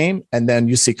same. And then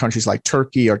you see countries like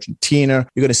Turkey, Argentina.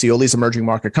 You're going to see all these emerging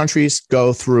market countries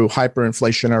go through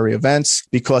hyperinflationary events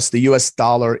because the US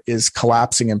dollar is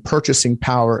collapsing in purchasing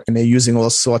power, and they're using all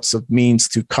sorts of means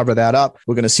to cover that up.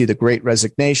 We're going to see the Great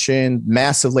Resignation,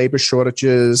 massive labor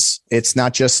shortages. It's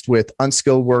not just with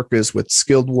unskilled workers, with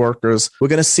skilled workers. We're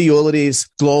going to see all of these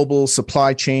global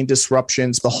supply chain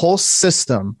disruptions. The whole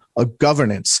system of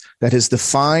governance that has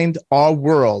defined our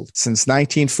world since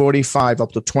 1945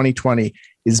 up to 2020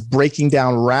 is breaking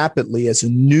down rapidly as a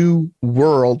new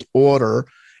world order,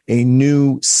 a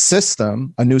new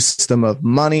system of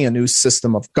money, a new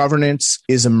system of governance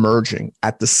is emerging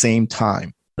at the same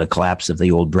time. The collapse of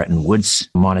the old Bretton Woods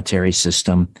monetary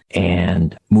system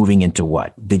and moving into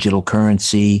what? Digital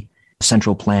currency,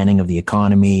 central planning of the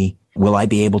economy. Will I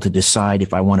be able to decide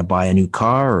if I want to buy a new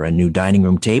car or a new dining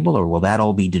room table, or will that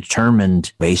all be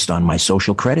determined based on my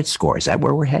social credit score? Is that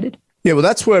where we're headed? Yeah, well,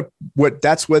 that's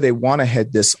where they want to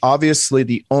head this. Obviously,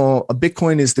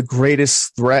 Bitcoin is the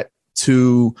greatest threat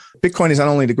to Bitcoin is not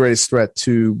only the greatest threat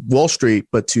to Wall Street,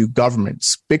 but to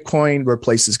governments. Bitcoin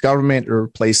replaces government, it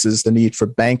replaces the need for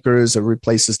bankers, it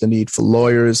replaces the need for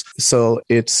lawyers. So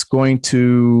Bitcoin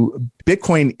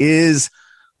is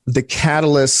the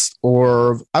catalyst,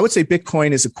 or I would say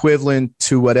Bitcoin is equivalent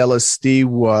to what LSD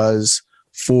was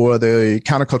for the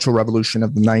countercultural revolution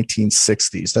of the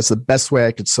 1960s. That's the best way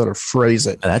I could sort of phrase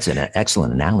it. That's an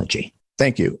excellent analogy.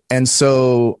 Thank you. And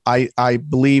so I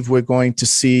believe we're going to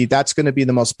see that's going to be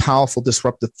the most powerful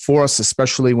disruptive force,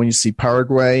 especially when you see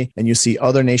Paraguay and you see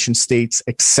other nation states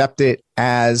accept it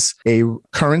as a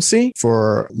currency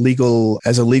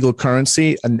as a legal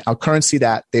currency, and a currency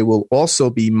that they will also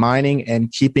be mining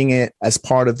and keeping it as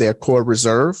part of their core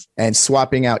reserve and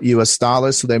swapping out US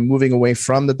dollars. So they're moving away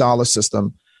from the dollar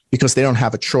system because they don't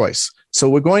have a choice. So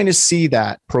we're going to see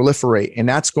that proliferate, and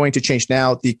that's going to change.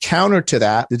 Now, the counter to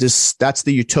that, that's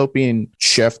the utopian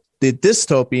shift. The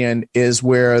dystopian is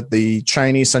where the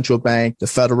Chinese central bank, the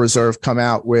Federal Reserve, come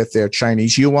out with their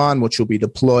Chinese yuan, which will be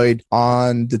deployed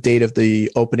on the date of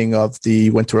the opening of the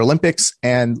Winter Olympics.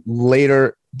 And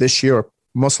later this year,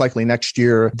 most likely next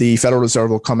year, the Federal Reserve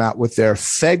will come out with their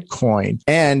Fed coin.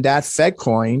 And that Fed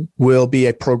coin will be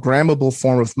a programmable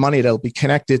form of money that will be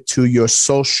connected to your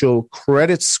social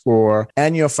credit score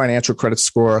and your financial credit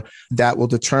score that will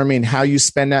determine how you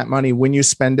spend that money, when you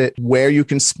spend it, where you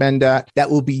can spend that. That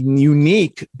will be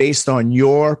unique based on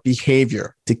your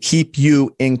behavior to keep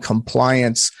you in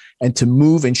compliance and to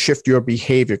move and shift your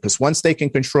behavior. Because once they can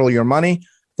control your money,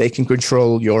 they can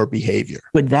control your behavior.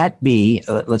 Would that be,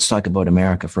 let's talk about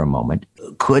America for a moment.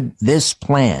 Could this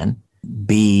plan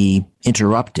be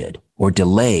interrupted or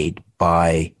delayed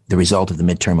by the result of the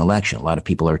midterm election? A lot of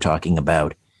people are talking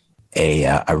about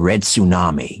a red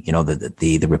tsunami. You know,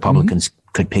 the Republicans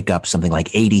could pick up something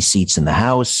like 80 seats in the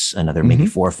House, another maybe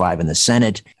 4 or 5 in the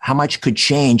Senate. How much could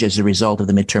change as a result of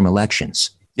the midterm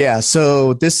elections? Yeah,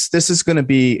 so this is going to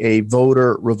be a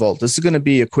voter revolt. This is going to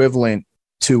be equivalent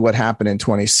to what happened in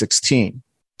 2016.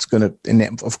 It's going to,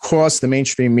 and of course, the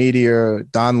mainstream media,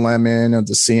 Don Lemon of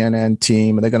the CNN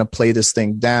team, they're going to play this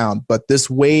thing down. But this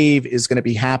wave is going to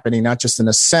be happening not just in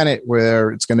the Senate,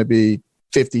 where it's going to be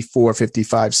 54,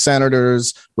 55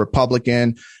 senators,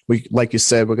 Republican. Like you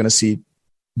said, we're going to see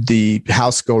the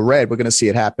House go red. We're going to see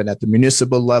it happen at the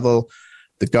municipal level,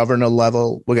 the governor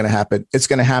level. It's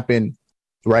going to happen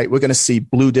right? We're going to see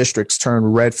blue districts turn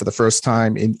red for the first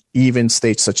time in even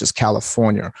states such as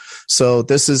California. So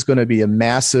this is going to be a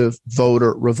massive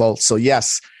voter revolt. So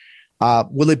yes,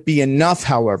 will it be enough,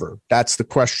 however? That's the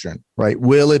question, right?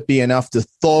 Will it be enough to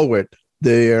thwart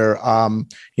their,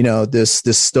 this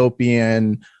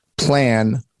dystopian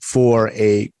plan for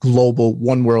a global,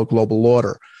 one world global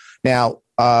order? Now,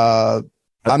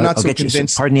 I'm not so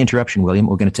convinced. Pardon the interruption, William.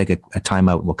 We're going to take a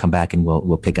timeout. We'll come back and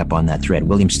we'll pick up on that thread.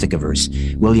 William Stickaverse,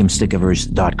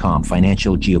 WilliamStickaverse.com,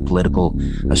 financial,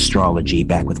 geopolitical, astrology.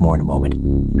 Back with more in a moment.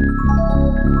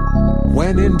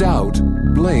 When in doubt,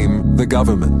 blame the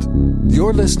government.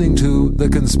 You're listening to The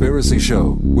Conspiracy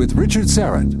Show with Richard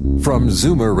Serrett from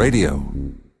Zoomer Radio.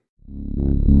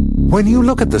 When you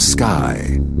look at the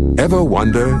sky, ever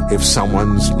wonder if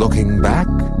someone's looking back?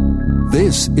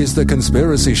 This is The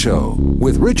Conspiracy Show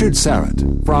with Richard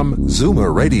Serrett from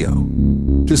Zoomer Radio.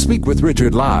 To speak with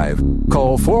Richard live,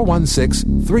 call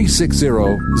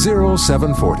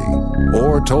 416-360-0740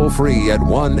 or toll free at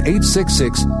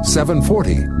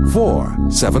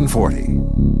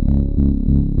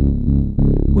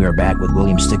 1-866-740-4740. We are back with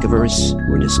William Stickaverse.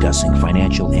 We're discussing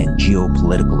financial and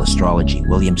geopolitical astrology.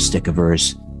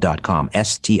 WilliamStickaverse.com,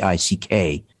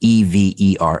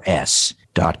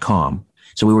 STICKEVERS.com.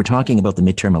 So we were talking about the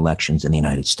midterm elections in the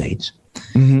United States.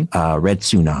 Red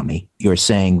tsunami. You're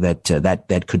saying that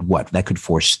that could what? That could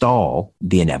forestall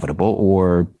the inevitable,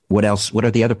 or what else? What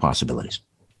are the other possibilities?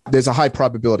 There's a high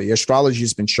probability. Astrology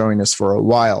has been showing us for a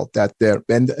while that there,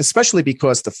 and especially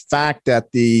because the fact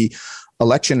that the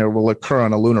election will occur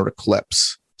on a lunar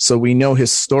eclipse. So we know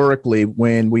historically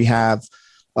when we have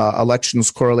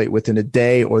elections correlate within a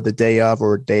day or the day of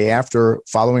or a day after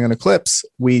following an eclipse,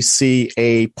 we see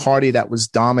a party that was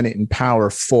dominant in power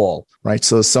fall, right?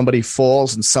 So somebody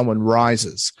falls and someone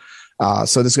rises.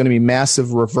 So there's going to be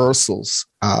massive reversals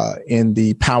in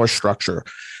the power structure.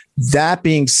 That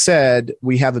being said,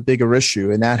 we have a bigger issue,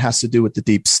 and that has to do with the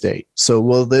deep state. So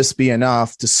will this be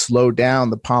enough to slow down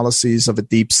the policies of a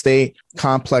deep state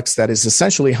complex that has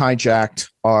essentially hijacked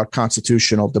our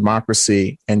constitutional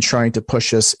democracy and trying to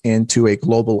push us into a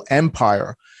global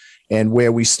empire, and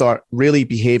where we start really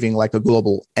behaving like a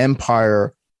global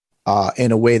empire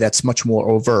in a way that's much more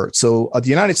overt? So the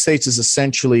United States is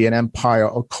essentially an empire,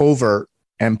 a covert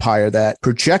empire that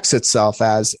projects itself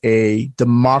as a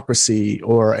democracy,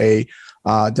 or a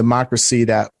democracy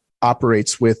that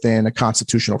operates within a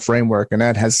constitutional framework. And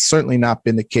that has certainly not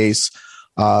been the case,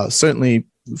 certainly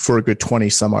for a good 20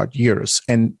 some odd years.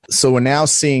 And so we're now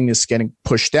seeing this getting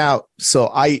pushed out. So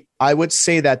I would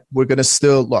say that we're going to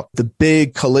still look, the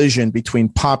big collision between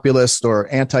populist or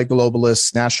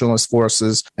anti-globalist nationalist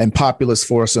forces and populist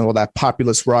force, and all that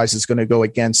populist rise is going to go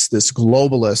against this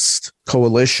globalist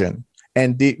coalition.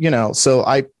 And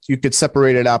you could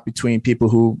separate it out between people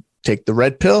who take the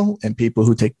red pill and people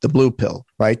who take the blue pill,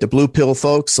 right? The blue pill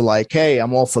folks are like, hey,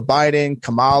 I'm all for Biden,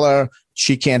 Kamala,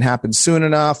 she can't happen soon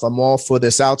enough. I'm all for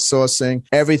this outsourcing.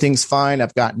 Everything's fine.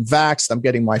 I've gotten vaxxed. I'm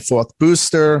getting my 4th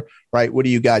booster, right? What are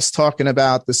you guys talking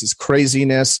about? This is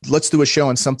craziness. Let's do a show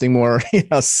on something more,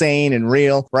 sane and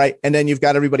real, right? And then you've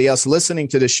got everybody else listening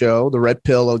to the show, the red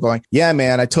pill, going, yeah,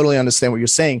 man, I totally understand what you're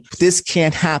saying. This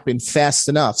can't happen fast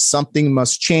enough. Something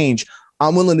must change.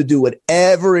 I'm willing to do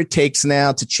whatever it takes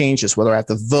now to change this, whether I have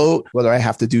to vote, whether I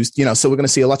have to do, so we're going to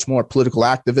see a lot more political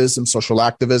activism, social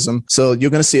activism. So you're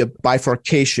going to see a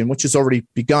bifurcation, which has already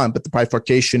begun, but the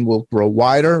bifurcation will grow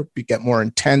wider, get more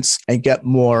intense, and get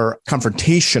more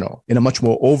confrontational in a much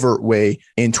more overt way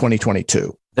in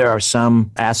 2022. There are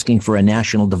some asking for a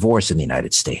national divorce in the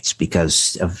United States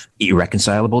because of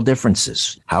irreconcilable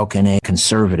differences. How can a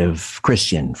conservative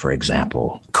Christian, for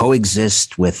example,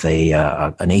 coexist with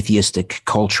an atheistic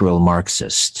cultural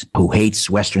Marxist who hates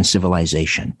Western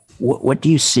civilization? What do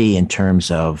you see in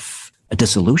terms of a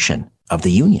dissolution of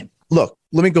the Union? Look,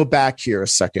 let me go back here a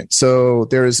second. So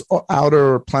there's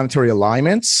outer planetary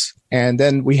alignments. And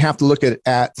then we have to look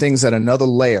at things at another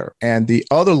layer. And the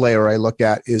other layer I look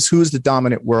at is who's the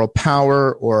dominant world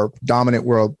power or dominant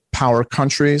world power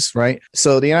countries, right?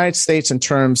 So the United States, in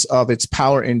terms of its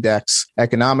power index,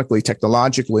 economically,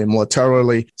 technologically, and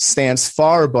militarily, stands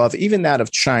far above even that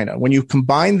of China. When you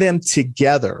combine them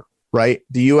together, right,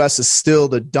 the U.S. is still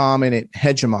the dominant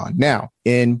hegemon. Now,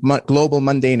 in global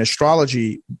mundane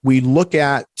astrology, we look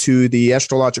to the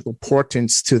astrological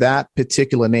portents to that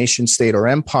particular nation, state, or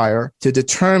empire to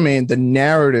determine the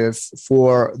narrative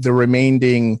for the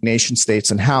remaining nation states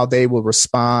and how they will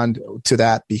respond to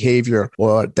that behavior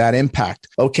or that impact.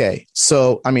 Okay,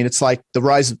 so, it's like the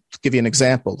rise of, to give you an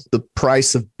example, the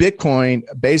price of Bitcoin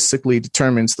basically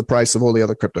determines the price of all the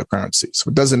other cryptocurrencies. So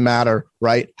it doesn't matter,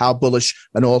 right, how bullish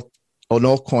an an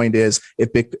altcoin is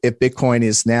if Bitcoin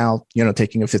is now,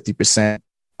 taking a 50%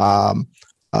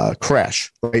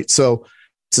 crash, right? So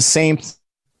it's the same.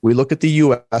 We look at the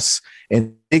U.S. and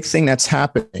the big thing that's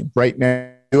happening right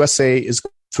now, USA is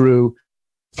going through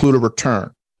Pluto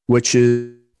return, which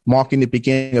is marking the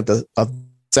beginning of the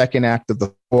second act of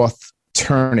the fourth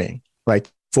turning, right?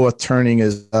 Fourth turning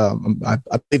is, I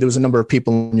believe there was a number of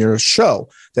people on your show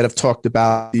that have talked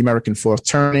about the American fourth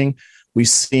turning. We've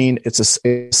seen it's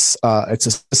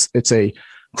a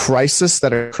crisis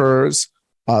that occurs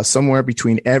somewhere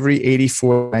between every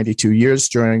 84 and 92 years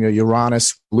during a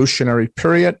Uranus revolutionary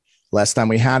period. Last time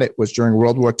we had it was during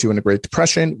World War II and the Great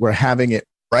Depression. We're having it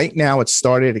right now. It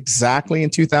started exactly in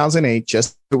 2008,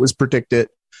 just as it was predicted,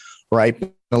 right,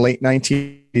 in the late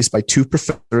 1980s by two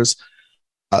professors.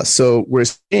 So we're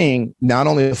seeing not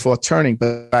only the fourth turning,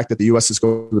 but the fact that the U.S. is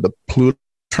going through the Pluto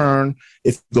turn.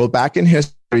 If you go back in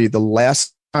history, the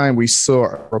last time we saw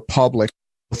a republic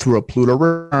go through a Pluto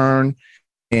return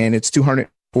in its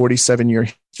 247-year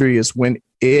history is when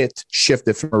it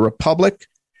shifted from a republic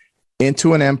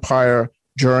into an empire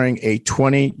during a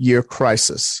 20-year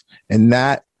crisis. And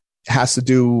that has to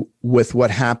do with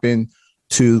what happened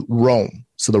to Rome.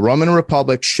 So the Roman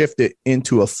Republic shifted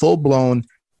into a full-blown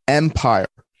empire.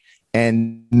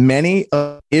 And many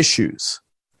issues,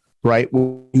 right?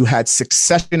 You had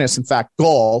secessionists. In fact,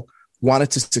 Gaul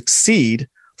wanted to succeed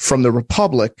from the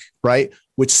Republic, right?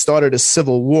 Which started a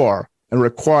civil war and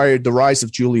required the rise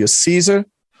of Julius Caesar,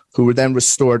 who then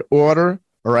restored order.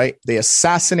 All right. They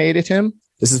assassinated him.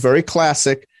 This is very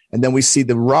classic. And then we see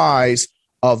the rise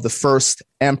of the first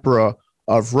emperor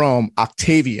of Rome,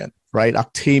 Octavian, right?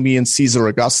 Octavian Caesar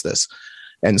Augustus.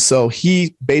 And so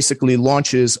he basically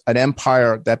launches an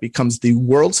empire that becomes the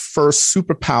world's first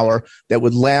superpower that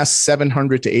would last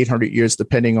 700 to 800 years,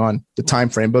 depending on the time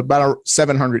frame, but about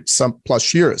 700 some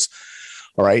plus years.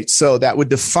 All right. So that would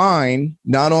define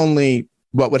not only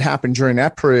what would happen during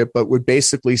that period, but would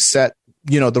basically set,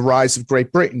 the rise of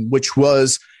Great Britain, which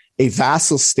was a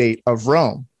vassal state of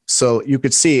Rome. So you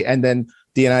could see, and then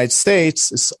the United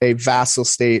States is a vassal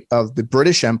state of the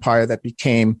British Empire that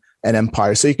became an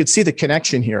empire. So you could see the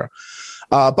connection here.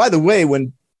 By the way,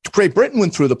 when Great Britain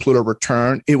went through the Pluto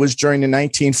return, it was during the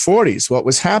 1940s. What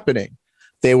was happening?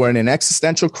 They were in an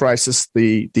existential crisis.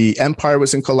 The empire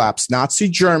was in collapse. Nazi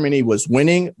Germany was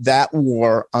winning that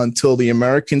war until the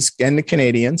Americans and the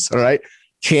Canadians, all right,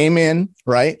 came in,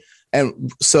 right?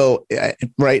 And so,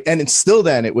 right, and it's still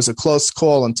then, it was a close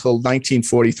call until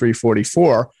 1943,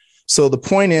 44. So the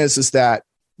point is that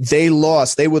they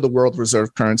lost. They were the world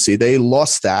reserve currency. They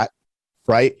lost that,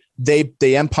 right?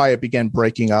 The empire began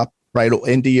breaking up, right?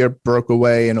 India broke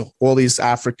away and all these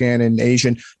African and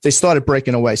Asian, they started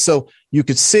breaking away. So you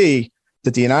could see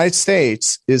that the United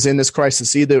States is in this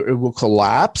crisis. Either it will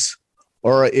collapse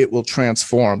or it will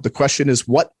transform. The question is,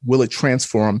 what will it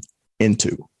transform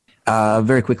into?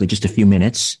 Very quickly, just a few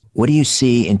minutes. What do you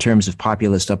see in terms of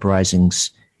populist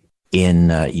uprisings in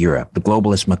Europe? The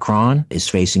globalist Macron is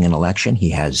facing an election. He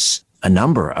has a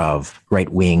number of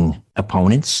right-wing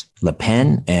opponents. Le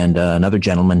Pen and another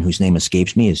gentleman whose name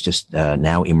escapes me is just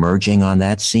now emerging on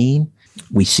that scene.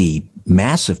 We see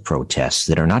massive protests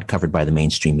that are not covered by the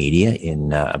mainstream media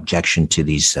in objection to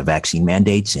these vaccine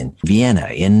mandates in Vienna,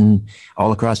 in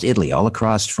all across Italy, all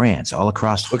across France, all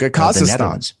across Look at the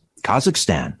Netherlands.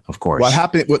 Kazakhstan, of course.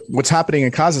 What's happening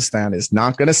in Kazakhstan is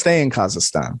not going to stay in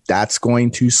Kazakhstan. That's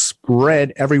going to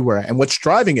spread everywhere. And what's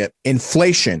driving it?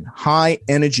 Inflation, high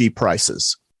energy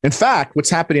prices. In fact,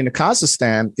 what's happening in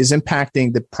Kazakhstan is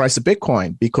impacting the price of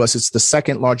Bitcoin because it's the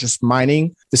second largest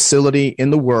mining facility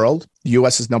in the world. The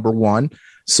U.S. is number one.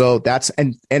 So that's,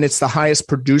 and it's the highest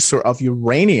producer of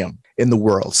uranium in the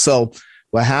world. So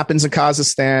what happens in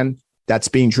Kazakhstan, that's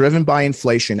being driven by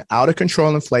inflation, out of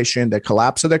control inflation, the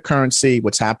collapse of their currency.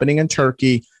 What's happening in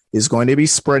Turkey is going to be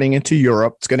spreading into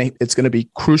Europe. It's going to be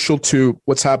crucial to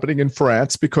what's happening in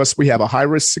France because we have a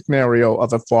high-risk scenario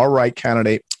of a far-right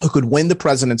candidate who could win the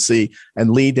presidency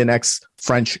and lead the next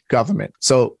French government.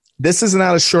 So this is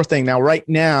not a sure thing. Now, right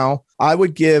now, I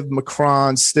would give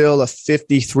Macron still a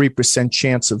 53%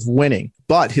 chance of winning,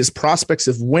 but his prospects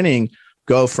of winning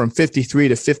go from 53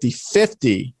 to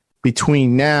 50-50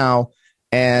 between now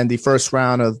and the first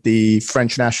round of the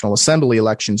French National Assembly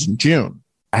elections in June.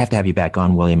 I have to have you back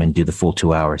on, William, and do the full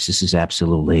 2 hours. This is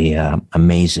absolutely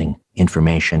amazing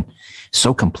information,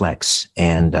 so complex,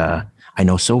 and I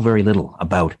know so very little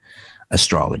about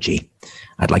astrology.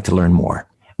 I'd like to learn more.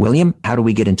 William, how do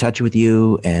we get in touch with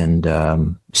you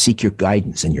and seek your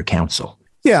guidance and your counsel?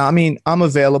 Yeah, I mean, I'm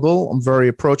available. I'm very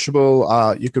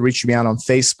approachable. You can reach me out on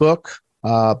Facebook.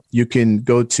 You can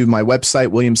go to my website,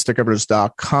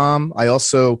 williamstickovers.com. I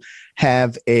also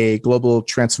have a global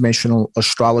transformational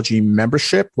astrology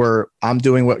membership where I'm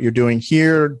doing what you're doing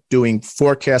here, doing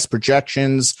forecast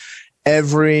projections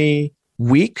every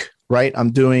week, right?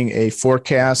 I'm doing a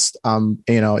forecast.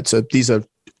 These are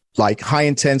like high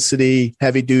intensity,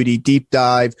 heavy duty, deep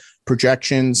dive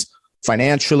projections.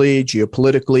 Financially,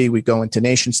 geopolitically, we go into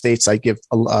nation states. I give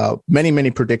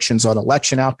many predictions on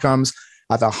election outcomes.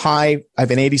 I have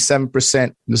an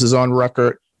 87%, this is on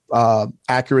record,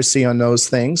 accuracy on those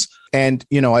things. And,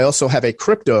 I also have a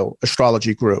crypto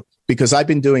astrology group because I've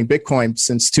been doing Bitcoin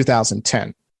since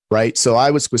 2010, right? So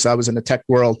I was in the tech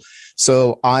world.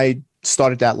 So I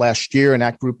started that last year, and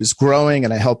that group is growing,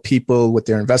 and I help people with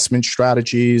their investment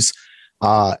strategies.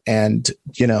 I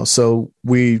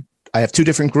have two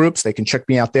different groups. They can check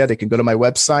me out there. They can go to my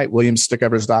website,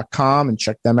 williamstickovers.com, and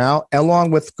check them out,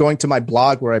 along with going to my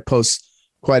blog where I post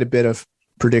quite a bit of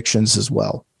predictions as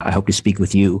well. I hope to speak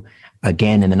with you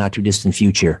again in the not too distant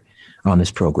future on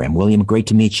this program. William, great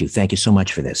to meet you. Thank you so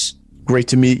much for this. Great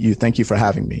to meet you. Thank you for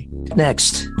having me.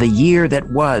 Next, the year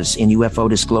that was in UFO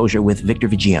disclosure with Victor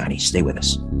Viggiani. Stay with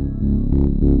us.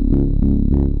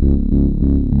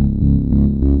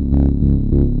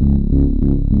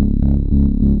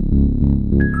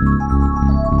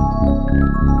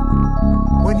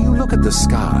 When you look at the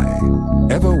sky,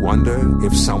 ever wonder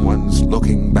if someone's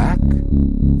looking back?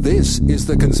 This is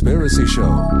The Conspiracy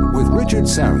Show with Richard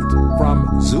Sarrett from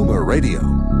Zoomer Radio.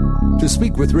 To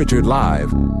speak with Richard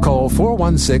live, call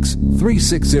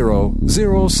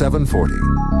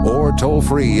 416-360-0740 or toll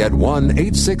free at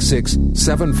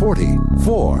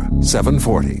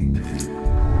 1-866-740-4740.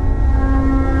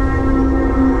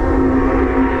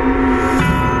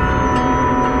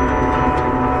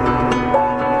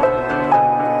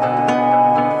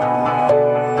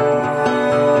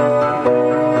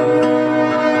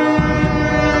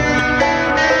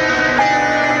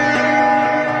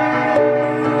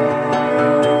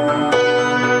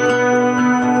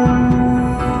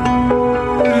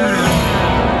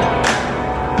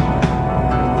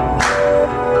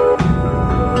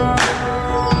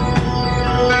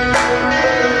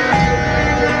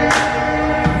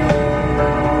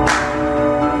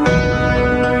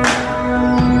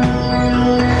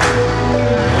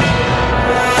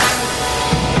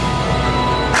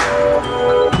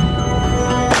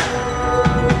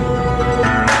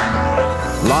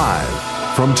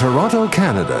 From Toronto,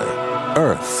 Canada,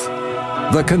 Earth,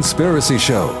 The Conspiracy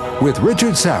Show with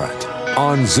Richard Sarrett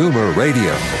on Zoomer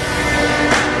Radio.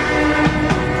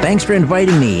 Thanks for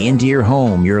inviting me into your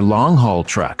home, your long-haul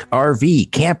truck,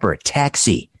 RV, camper,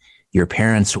 taxi, your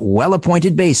parents'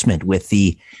 well-appointed basement with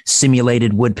the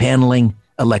simulated wood paneling,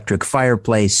 electric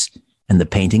fireplace, and the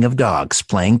painting of dogs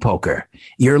playing poker,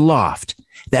 your loft,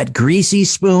 that greasy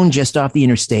spoon just off the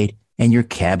interstate, and your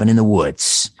cabin in the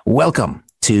woods. Welcome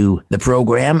to the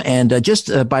program. And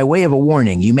just by way of a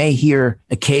warning, you may hear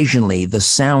occasionally the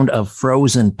sound of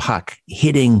frozen puck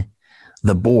hitting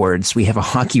the boards. We have a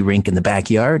hockey rink in the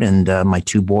backyard, and my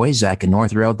two boys, Zach and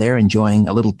North, are out there enjoying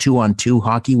a little 2-on-2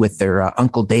 hockey with their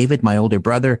Uncle David, my older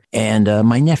brother, and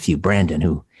my nephew, Brandon,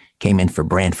 who came in for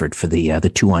Brantford for the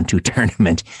 2-on-2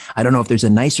 tournament. I don't know if there's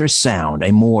a nicer sound,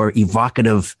 a more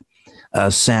evocative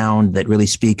sound that really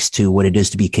speaks to what it is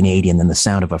to be Canadian than the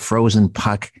sound of a frozen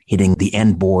puck hitting the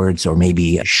end boards, or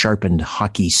maybe sharpened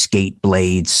hockey skate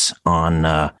blades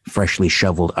on freshly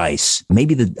shoveled ice.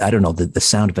 Maybe the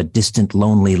sound of a distant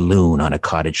lonely loon on a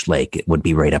cottage lake. It would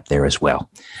be right up there as well.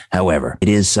 However, it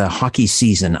is hockey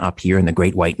season up here in the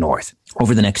Great White North.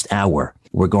 Over the next hour,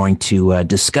 we're going to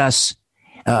discuss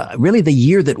really the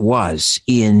year that was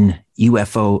in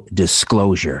UFO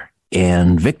disclosure.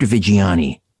 And Victor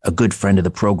Viggiani, a good friend of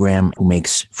the program who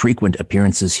makes frequent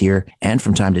appearances here and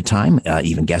from time to time,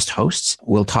 even guest hosts,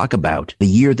 will talk about the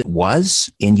year that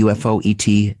was in UFO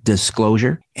ET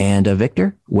disclosure. And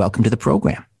Victor, welcome to the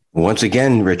program. Once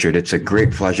again, Richard, it's a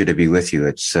great pleasure to be with you.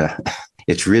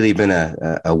 It's really been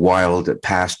a wild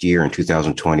past year in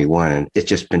 2021, and it's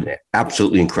just been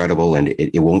absolutely incredible. And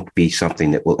it won't be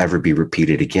something that will ever be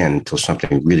repeated again until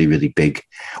something really, really big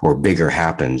or bigger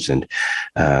happens. And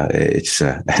I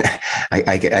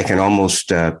can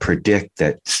almost predict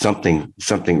that something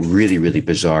really, really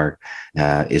bizarre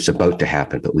is about to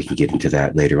happen, but we can get into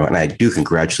that later on. And I do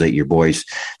congratulate your boys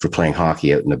for playing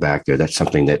hockey out in the back there. That's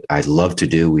something that I love to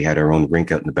do. We had our own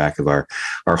rink out in the back of our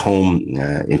home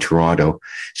in Toronto.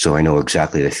 So I know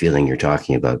exactly the feeling you're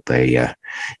talking about by,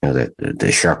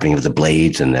 the sharpening of the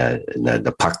blades and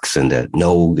the pucks and the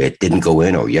no, it didn't go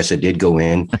in, or yes, it did go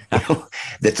in.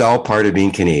 That's all part of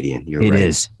being Canadian. You're right. It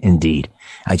is indeed.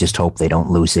 I just hope they don't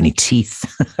lose any teeth.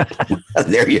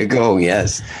 There you go.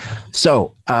 Yes.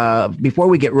 So before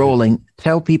we get rolling,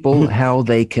 tell people how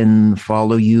they can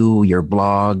follow you, your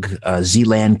blog,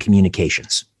 Zealand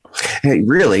Communications. Hey,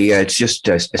 really, it's just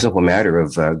a simple matter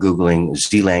of Googling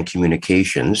Zealand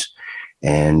Communications,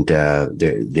 and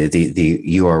the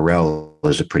URL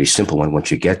is a pretty simple one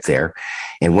once you get there.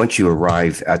 And once you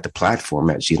arrive at the platform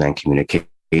at Zealand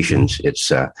Communications,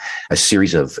 it's a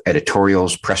series of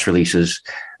editorials, press releases,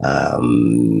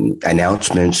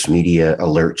 announcements, media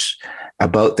alerts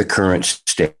about the current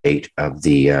state of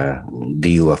the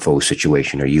UFO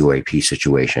situation or UAP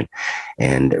situation.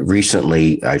 And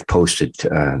recently I've posted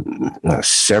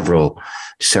several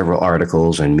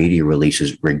articles and media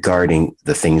releases regarding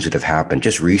the things that have happened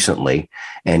just recently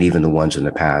and even the ones in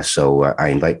the past. So I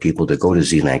invite people to go to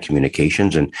Zealand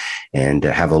Communications and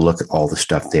have a look at all the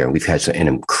stuff there. We've had an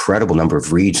incredible number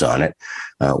of reads on it,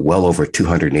 well over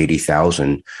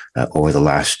 280,000 over the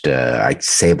last, I'd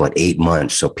say about 8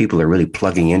 months. So people are really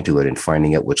plugging into it and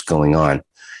finding out what's going on.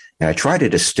 And I try to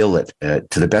distill it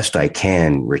to the best I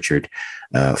can, Richard,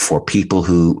 for people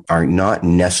who are not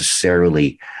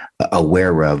necessarily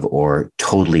aware of or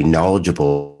totally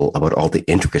knowledgeable about all the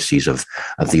intricacies of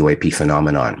the UAP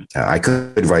phenomenon. I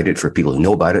could write it for people who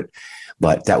know about it,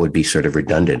 but that would be sort of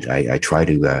redundant. I try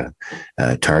to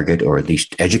target or at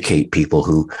least educate people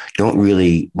who don't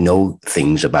really know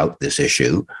things about this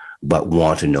issue, but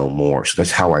want to know more. So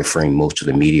that's how I frame most of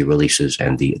the media releases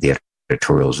and the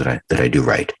editorials that I do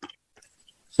write.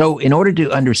 So in order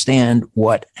to understand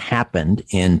what happened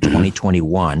in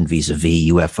 2021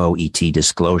 vis-a-vis UFO ET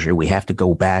disclosure, we have to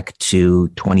go back to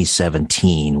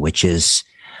 2017, which is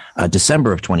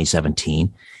December of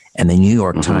 2017, and the New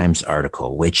York Times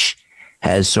article, which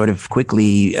has sort of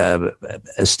quickly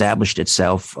established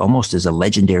itself almost as a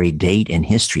legendary date in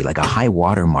history, like a high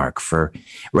watermark for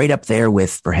right up there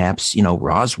with perhaps,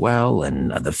 Roswell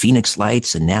and the Phoenix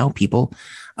Lights. And now people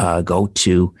go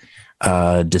to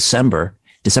December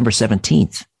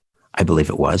 17th, I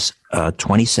believe it was,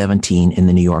 2017 in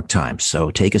the New York Times. So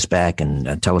take us back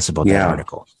and tell us about that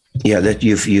article. Yeah, that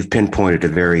you've pinpointed a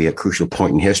very crucial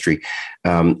point in history.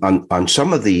 On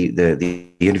some of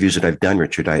the interviews that I've done,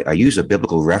 Richard, I use a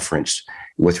biblical reference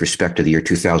with respect to the year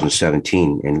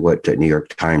 2017 and what New York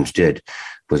Times did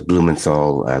with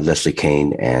Blumenthal, Leslie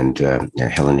Kean, and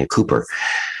Helena Cooper.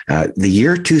 The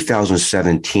year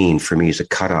 2017 for me is a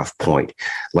cutoff point,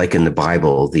 like in the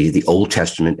Bible, the Old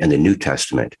Testament and the New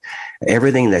Testament.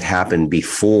 Everything that happened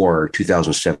before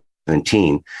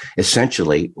 2017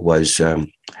 essentially was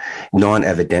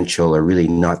non-evidential or really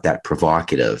not that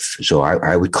provocative. So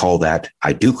I do call that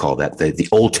the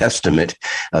Old Testament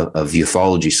of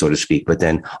ufology, so to speak. But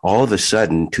then all of a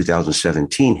sudden,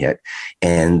 2017 hit,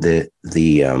 and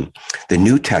the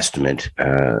New Testament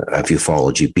of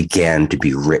ufology began to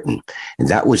be written. And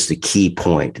that was the key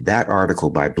point. That article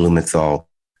by Blumenthal,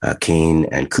 Kean,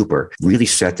 and Cooper really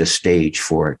set the stage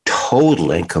for a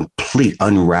total and complete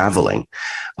unraveling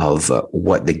of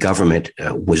what the government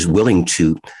was willing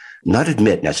to not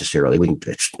admit necessarily,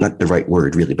 it's not the right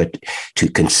word really, but to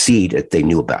concede that they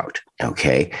knew about.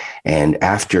 Okay. And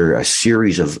after a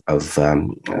series of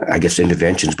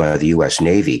interventions by the U.S.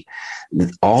 Navy,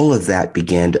 all of that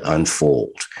began to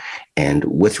unfold. And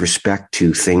with respect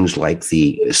to things like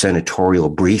the senatorial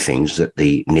briefings that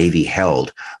the Navy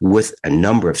held with a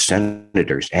number of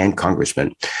senators and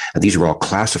congressmen, these were all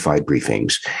classified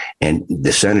briefings. And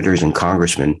the senators and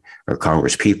congressmen or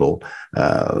congresspeople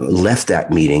left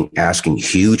that meeting asking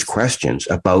huge questions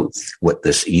about what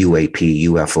this UAP,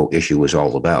 UFO issue was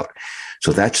all about.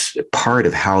 So that's part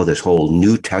of how this whole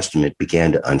New Testament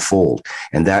began to unfold.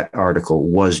 And that article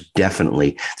was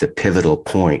definitely the pivotal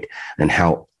point in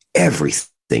how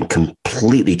everything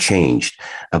completely changed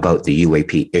about the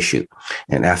UAP issue.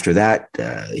 And after that,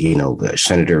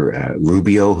 Senator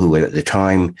Rubio, who at the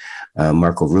time,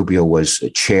 Marco Rubio, was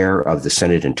chair of the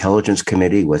Senate Intelligence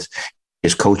Committee with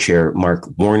his co-chair, Mark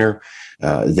Warner,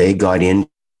 they got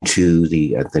into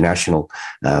the National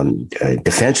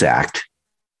Defense Act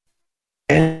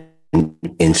and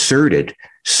inserted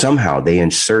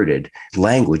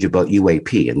language about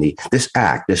UAP. And this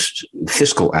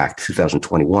fiscal act,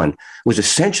 2021, was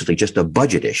essentially just a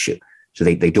budget issue. So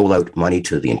they dole out money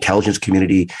to the intelligence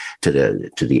community, to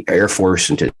the Air Force,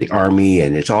 and to the Army,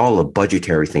 and it's all a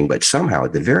budgetary thing. But somehow,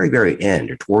 at the very, very end,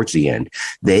 or towards the end,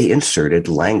 they inserted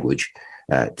language,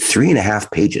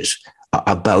 3.5 pages,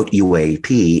 about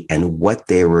UAP and what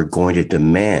they were going to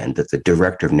demand that the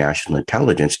Director of National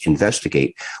Intelligence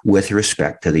investigate with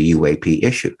respect to the UAP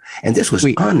issue. And this was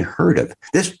unheard of.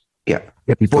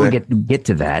 Before we get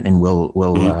to that, and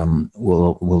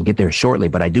we'll get there shortly,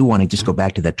 but I do want to just go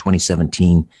back to that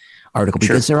 2017 article,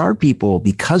 because there are people,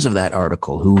 because of that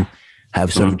article, who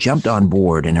have sort of jumped on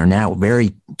board and are now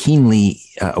very keenly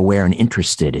aware and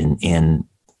interested in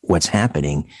what's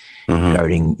happening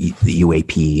regarding the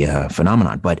UAP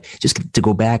phenomenon. But just to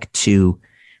go back to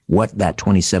what that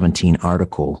 2017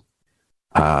 article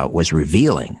was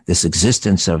revealing, this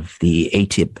existence of the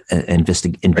ATIP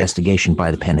investigation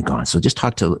by the Pentagon. So just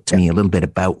talk to me a little bit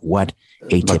about what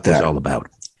ATIP is all about.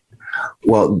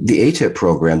 Well, the ATIP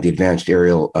program, the Advanced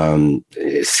Aerial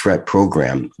Threat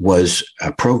Program, was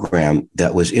a program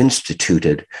that was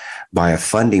instituted by a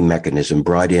funding mechanism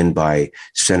brought in by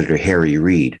Senator Harry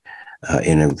Reid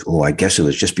I guess it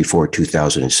was just before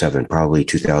 2007, probably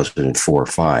 2004 or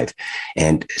 5.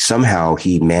 And somehow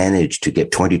he managed to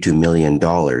get $22 million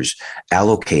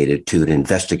allocated to an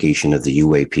investigation of the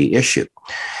UAP issue.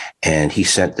 And he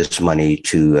sent this money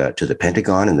to the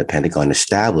Pentagon, and the Pentagon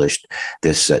established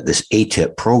this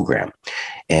ATIP program.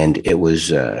 And it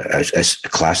was a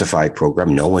classified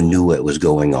program. No one knew what was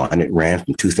going on. It ran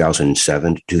from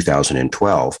 2007 to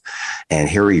 2012. And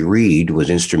Harry Reid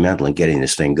was instrumental in getting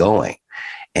this thing going.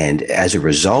 And as a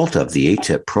result of the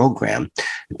ATIP program,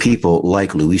 people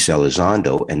like Luis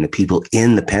Elizondo and the people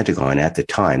in the Pentagon at the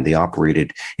time, they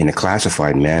operated in a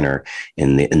classified manner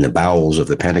in the bowels of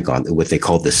the Pentagon, what they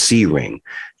called the C ring,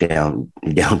 down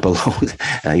below,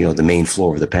 the main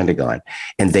floor of the Pentagon.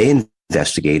 And they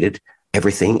investigated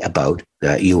everything about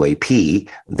UAP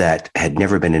that had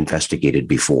never been investigated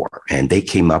before. And they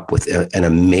came up with an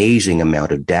amazing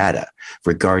amount of data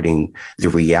regarding the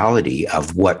reality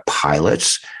of what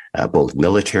pilots, both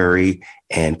military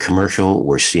and commercial,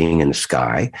 were seeing in the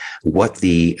sky, what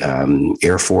the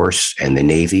Air Force and the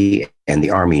Navy and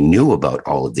the Army knew about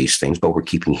all of these things, but were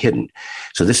keeping hidden.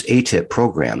 So this ATIP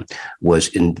program was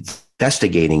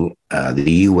investigating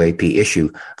the UAP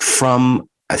issue from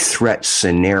a threat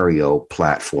scenario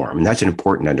platform. And that's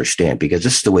important to understand, because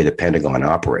this is the way the Pentagon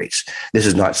operates. This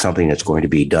is not something that's going to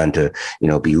be done to,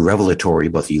 be revelatory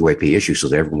about the UAP issue so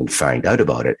that everyone would find out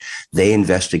about it. They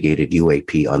investigated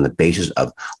UAP on the basis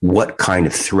of what kind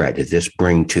of threat did this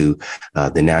bring to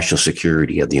the national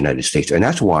security of the United States. And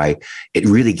that's why it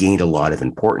really gained a lot of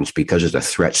importance, because it's a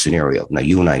threat scenario. Now,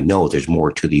 you and I know there's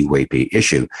more to the UAP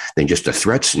issue than just a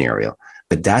threat scenario.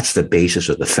 But that's the basis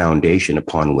of the foundation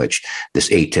upon which this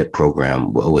ATIP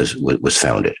program was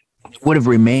founded. It would have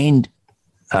remained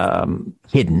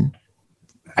hidden,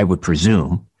 I would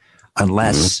presume,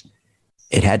 unless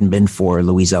it hadn't been for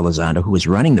Luis Elizondo, who was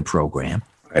running the program,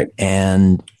 right,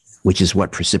 and which is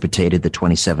what precipitated the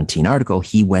 2017 article.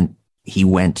 He went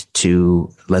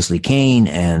to Leslie Kean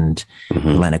and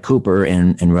Lana Cooper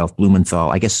and Ralph Blumenthal,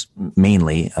 I guess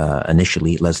mainly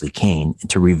initially Leslie Kean,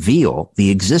 to reveal the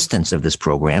existence of this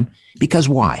program. Because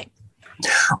why?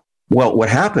 Well, what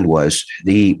happened was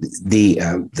the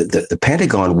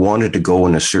Pentagon wanted to go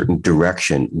in a certain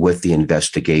direction with the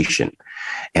investigation,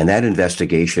 and that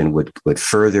investigation would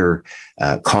further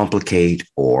complicate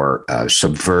or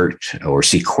subvert or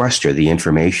sequester the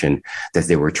information that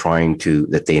they were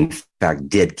that they in fact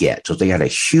did get. So they had a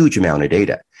huge amount of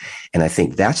data, and I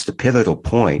think that's the pivotal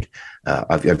point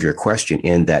of your question,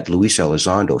 in that Luis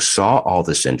Elizondo saw all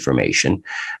this information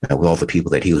with all the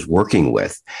people that he was working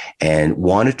with, and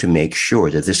wanted to make sure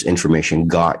that this information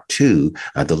got to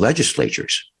the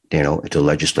legislatures, to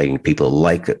legislating people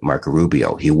like Marco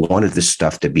Rubio. He wanted this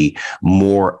stuff to be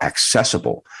more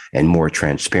accessible and more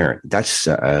transparent. That's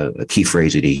a key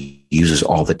phrase that he uses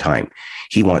all the time.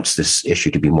 He wants this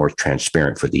issue to be more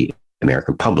transparent for the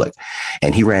American public.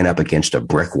 And he ran up against a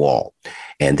brick wall,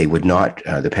 and they would not,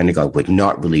 the Pentagon would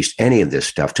not release any of this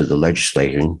stuff to the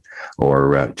legislation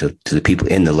or to the people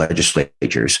in the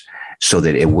legislatures, so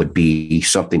that it would be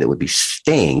something that would be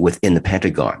staying within the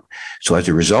Pentagon. So as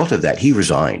a result of that, he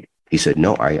resigned. He said,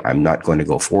 no, I'm not going to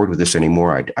go forward with this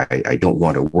anymore. I don't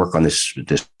want to work on this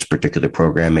particular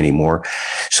program anymore.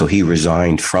 So he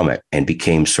resigned from it and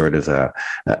became sort of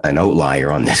an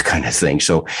outlier on this kind of thing.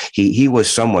 So he was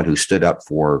someone who stood up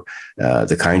for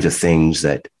the kinds of things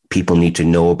that people need to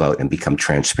know about and become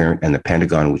transparent, and the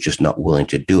Pentagon was just not willing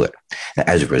to do it.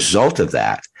 As a result of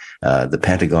that, the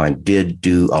Pentagon did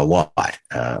do a lot.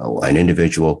 An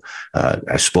individual,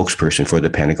 a spokesperson for the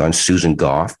Pentagon, Susan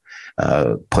Goff,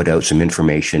 put out some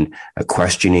information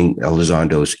questioning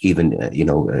Elizondo's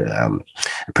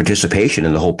participation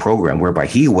in the whole program, whereby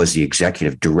he was the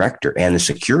executive director and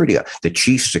the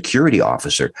chief security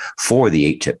officer for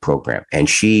the 8-tip program. And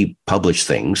she published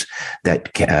things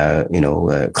that,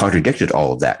 contradicted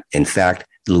all of that. In fact,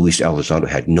 Luis Elizondo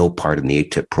had no part in the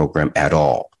 8-tip program at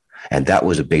all. And that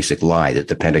was a basic lie that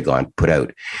the Pentagon put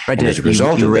out. But and as a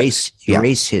result of erase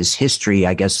his history,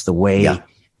 I guess, the way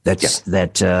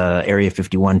that Area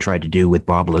 51 tried to do with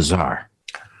Bob Lazar.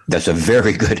 That's a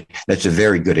very good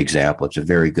example. It's a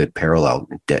very good parallel.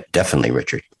 Definitely,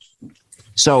 Richard.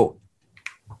 So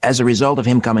as a result of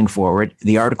him coming forward,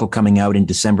 the article coming out in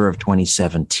December of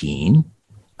 2017,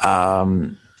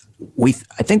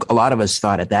 I think a lot of us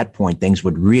thought at that point things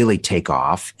would really take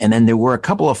off. And then there were a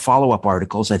couple of follow-up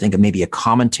articles, I think maybe a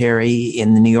commentary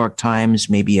in the New York Times,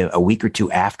 maybe a week or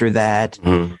two after that.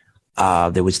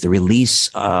 Mm-hmm. There was the release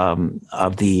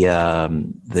of the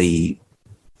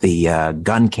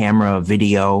gun camera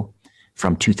video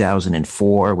from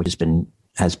 2004, which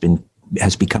has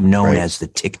become known as the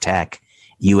Tic Tac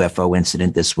UFO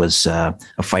incident. This was a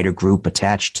fighter group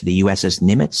attached to the USS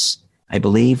Nimitz, I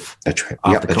believe. That's right.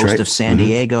 Off the coast of San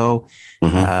Diego.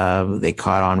 Mm-hmm. They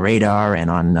caught on radar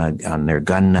and on their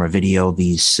gun video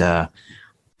these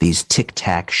Tic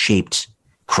Tac shaped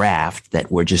craft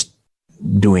that were just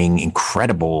doing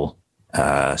incredible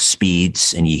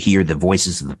speeds, and you hear the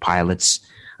voices of the pilots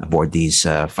aboard these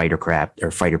fighter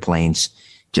planes,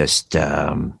 just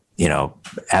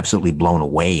absolutely blown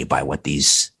away by what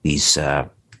these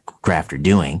craft are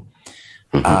doing.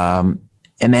 Mm-hmm.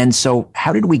 And then, so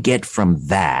how did we get from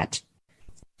that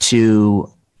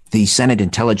to the Senate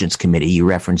Intelligence Committee you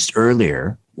referenced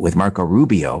earlier with Marco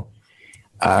Rubio,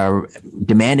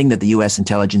 demanding that the U.S.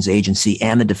 intelligence agency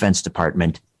and the Defense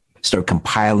Department start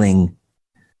compiling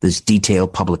this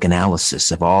detailed public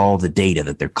analysis of all the data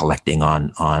that they're collecting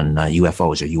on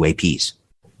UFOs or UAPs?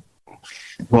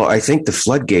 Well, I think the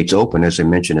floodgates open, as I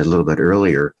mentioned a little bit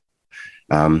earlier,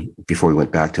 before we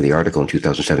went back to the article in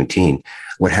 2017.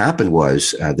 What happened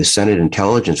was the Senate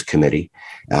Intelligence Committee,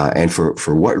 and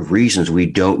for what reasons we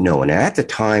don't know. And at the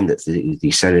time that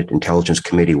the Senate Intelligence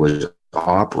Committee was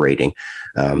operating,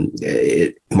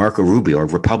 Marco Rubio, a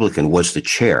Republican, was the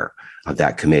chair of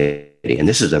that committee. And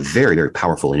this is a very, very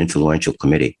powerful and influential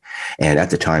committee. And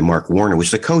at the time, Mark Warner was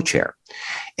the co-chair.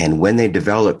 And when they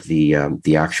developed the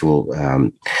actual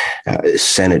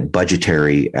Senate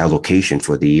budgetary allocation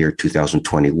for the year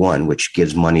 2021, which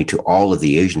gives money to all of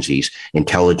the agencies,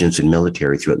 intelligence and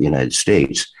military throughout the United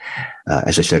States,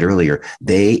 as I said earlier,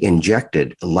 they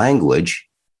injected language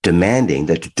demanding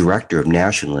that the Director of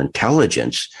National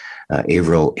Intelligence,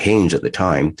 Avril Haines at the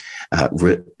time,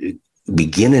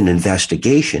 begin an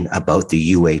investigation about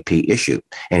the UAP issue.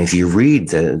 And if you read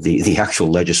the actual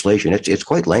legislation, it's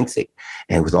quite lengthy,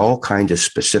 and with all kinds of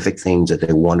specific things that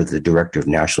they wanted the Director of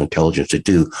National Intelligence to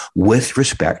do with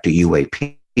respect to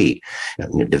UAP.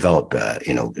 Develop,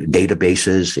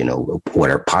 databases, what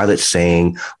are pilots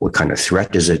saying? What kind of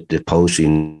threat does it pose to the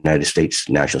United States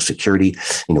national security?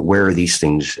 Where are these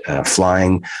things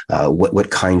flying?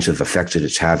 What kinds of effects that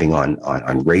it's having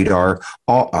on radar?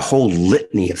 A whole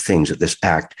litany of things that this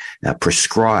act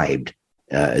prescribed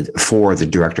for the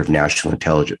Director of National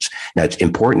Intelligence. Now, it's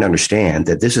important to understand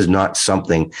that this is not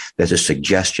something that's a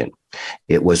suggestion.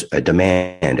 It was a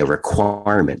demand, a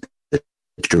requirement.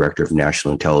 Director of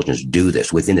National Intelligence do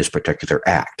this within this particular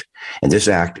act. And this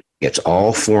act gets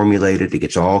all formulated. It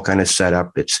gets all kind of set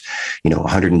up. It's,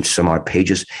 100 and some odd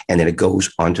pages. And then it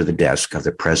goes onto the desk of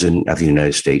the President of the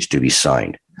United States to be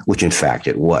signed, which in fact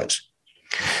it was.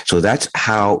 So that's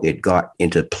how it got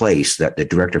into place that the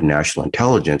Director of National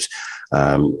Intelligence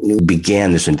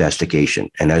began this investigation.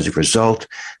 And as a result,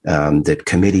 the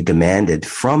committee demanded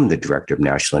from the Director of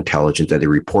National Intelligence that they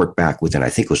report back within, I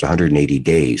think it was 180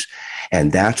 days.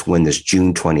 And that's when this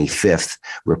June 25th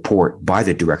report by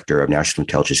the Director of National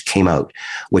Intelligence came out,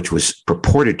 which was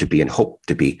purported to be and hoped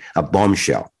to be a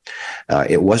bombshell.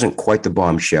 It wasn't quite the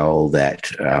bombshell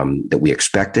that we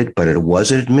expected, but it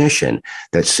was an admission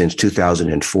that since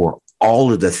 2004,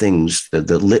 all of the things,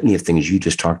 the litany of things you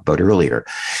just talked about earlier,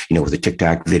 with the Tic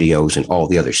Tac videos and all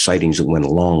the other sightings that went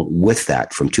along with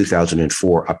that from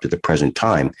 2004 up to the present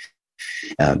time,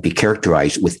 be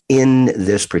characterized within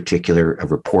this particular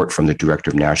report from the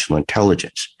Director of National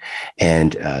Intelligence.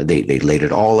 And they laid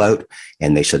it all out,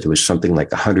 and they said there was something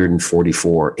like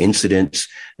 144 incidents,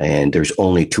 and there's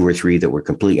only 2 or 3 that were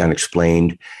completely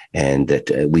unexplained, and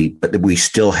that we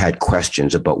still had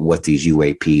questions about what these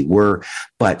UAP were.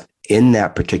 But in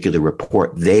that particular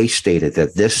report, they stated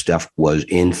that this stuff was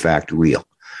in fact real.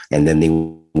 And then they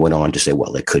went on to say,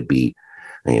 well, it could be,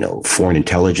 foreign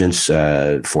intelligence,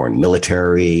 foreign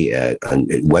military,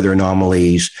 weather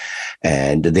anomalies.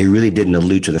 And they really didn't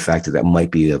allude to the fact that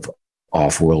might be of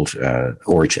off-world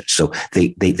origin. So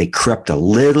they crept a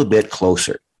little bit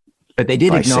closer. But they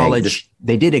did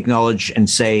acknowledge and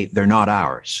say they're not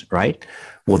ours, right?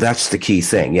 Well, that's the key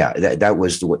thing. Yeah, that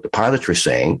was what the pilots were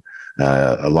saying.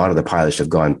 A lot of the pilots have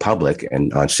gone public,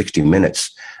 and on 60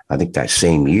 Minutes, I think that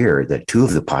same year, that 2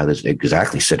 of the pilots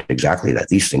said exactly that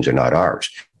these things are not ours.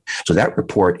 So that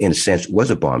report, in a sense, was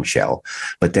a bombshell.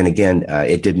 But then again,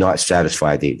 it did not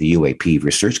satisfy the UAP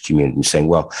research community in saying,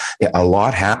 well, a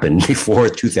lot happened before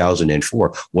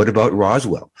 2004. What about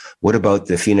Roswell? What about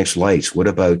the Phoenix Lights? What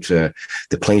about the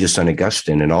plains of St.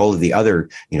 Augustine and all of the other,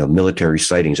 military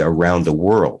sightings around the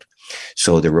world?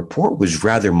 So the report was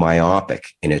rather myopic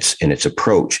in its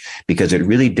approach, because it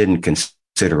really didn't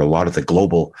consider a lot of the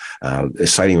global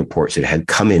sighting reports that had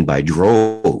come in by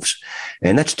droves.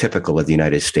 And that's typical of the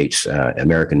United States,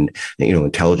 American,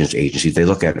 intelligence agencies. They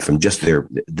look at it from just their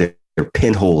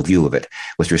pinhole view of it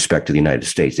with respect to the United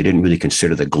States. They didn't really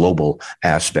consider the global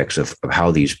aspects of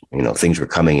how these, things were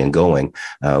coming and going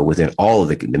within all of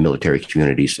the military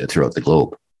communities throughout the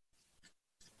globe.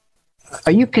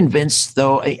 Are you convinced,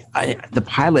 though, the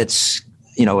pilots,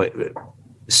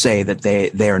 say that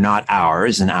they are not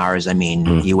ours, and ours, I mean,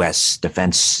 U.S.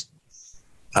 defense,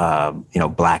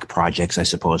 black projects, I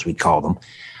suppose we'd call them.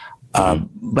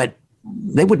 But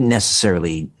they wouldn't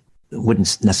necessarily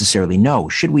know.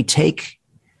 Should we take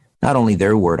not only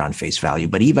their word on face value,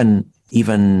 but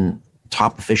even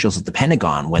top officials at the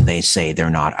Pentagon, when they say they're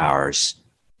not ours,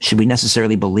 should we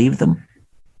necessarily believe them?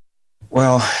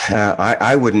 Well,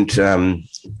 I wouldn't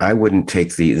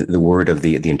take the word of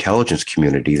the intelligence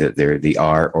community that they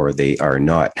are or they are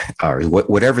not ours.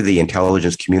 Whatever the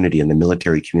intelligence community and the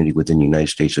military community within the United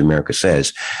States of America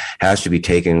says has to be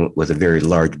taken with a very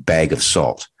large bag of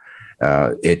salt.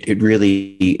 It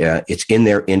really it's in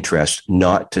their interest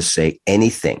not to say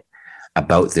anything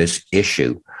about this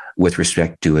issue with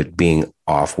respect to it being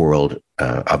off-world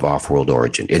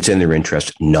origin. It's in their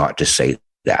interest not to say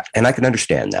that, and I can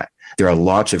understand that. There are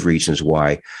lots of reasons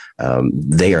why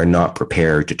they are not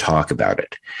prepared to talk about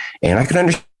it, and I can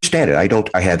understand it. I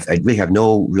really have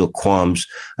no real qualms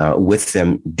with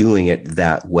them doing it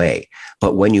that way.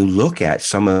 But when you look at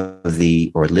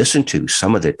listen to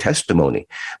some of the testimony,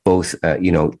 both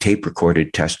tape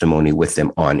recorded testimony with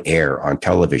them on air, on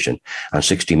television, on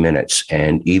 60 Minutes,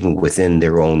 and even within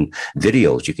their own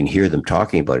videos, you can hear them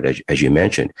talking about it, as you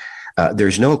mentioned.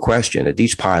 There's no question that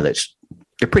these pilots,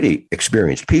 they're pretty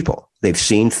experienced people. They've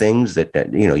seen things that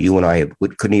you and I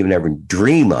couldn't even ever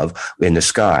dream of in the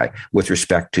sky with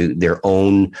respect to their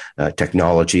own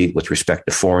technology, with respect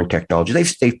to foreign technology.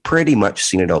 They've pretty much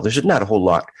seen it all. There's not a whole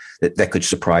lot that could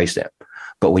surprise them.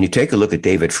 But when you take a look at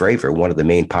David Fravor, one of the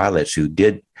main pilots who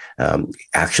did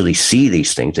actually see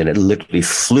these things, and it literally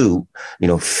flew,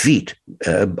 feet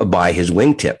by his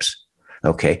wingtips.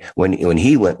 Okay, when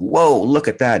he went, whoa, look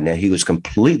at that. Now he was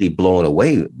completely blown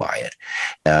away by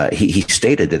it. He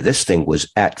stated that this thing was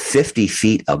at 50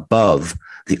 feet above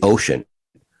the ocean,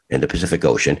 in the Pacific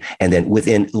Ocean. And then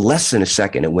within less than a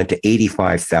second, it went to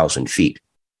 85,000 feet.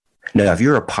 Now, if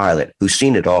you're a pilot who's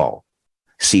seen it all,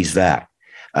 sees that,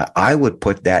 I would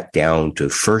put that down to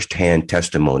firsthand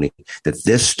testimony that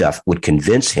this stuff would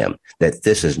convince him that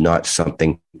this is not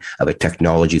something of a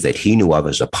technology that he knew of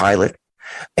as a pilot,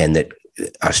 and that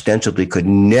ostensibly could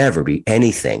never be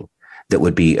anything that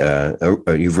would be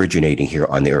originating here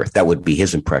on the Earth. That would be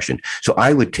his impression. So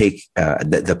I would take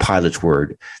the pilot's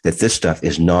word that this stuff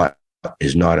is not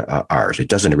ours. It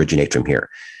doesn't originate from here.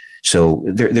 So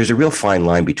there's a real fine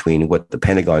line between what the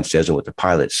Pentagon says and what the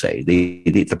pilots say.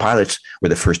 The pilots were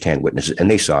the firsthand witnesses, and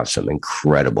they saw some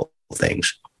incredible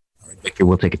things. Victor,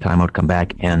 we'll take a time out, come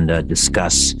back, and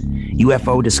discuss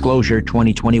UFO Disclosure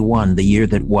 2021, the year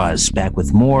that was, back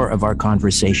with more of our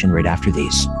conversation right after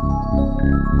these.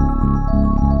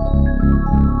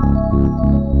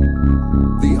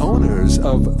 The owners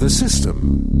of the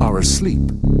system are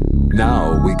asleep.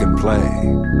 Now we can play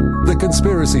The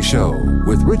Conspiracy Show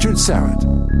with Richard Serrett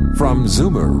from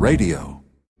Zoomer Radio.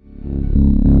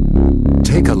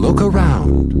 Take a look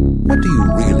around. What do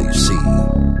you really see?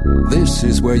 This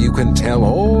is where you can tell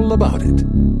all about it.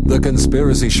 The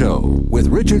Conspiracy Show with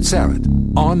Richard Syrett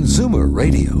on Zoomer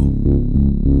Radio.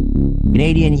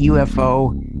 Canadian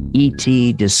UFO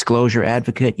ET disclosure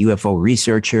advocate, UFO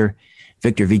researcher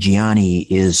Victor Viggiani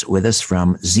is with us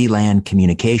from Zealand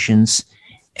Communications,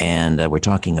 and we're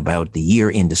talking about the year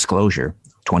in disclosure,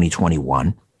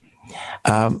 2021.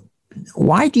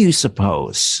 Why do you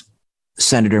suppose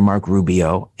Senator Mark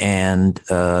Rubio and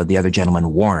the other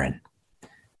gentleman, Warren,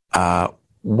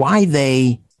 why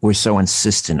they were so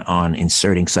insistent on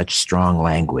inserting such strong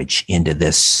language into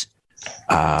this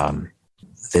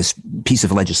this piece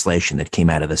of legislation that came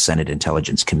out of the Senate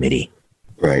Intelligence Committee?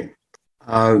 Right.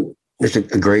 It's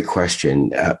a great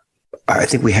question. I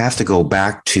think we have to go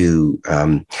back to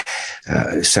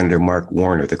Senator Mark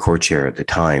Warner, the co-chair at the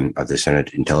time of the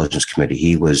Senate Intelligence Committee.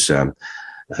 He was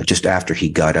just after he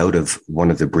got out of one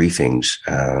of the briefings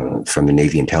from the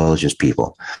Navy intelligence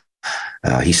people.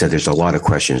 He said, there's a lot of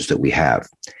questions that we have.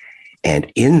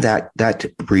 And in that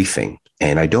briefing,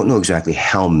 and I don't know exactly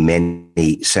how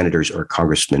many senators or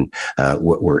congressmen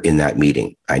were in that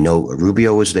meeting. I know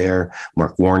Rubio was there,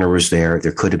 Mark Warner was there.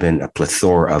 There could have been a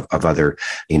plethora of other,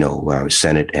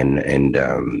 Senate and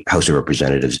House of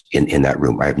Representatives in that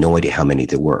room. I have no idea how many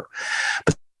there were.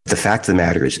 But the fact of the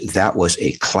matter is that was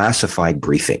a classified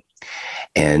briefing.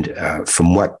 And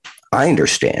from what I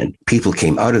understand, people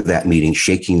came out of that meeting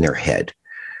shaking their head,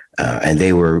 and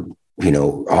they were,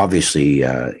 obviously,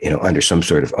 under some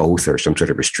sort of oath or some sort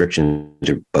of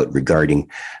restrictions regarding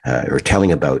or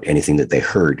telling about anything that they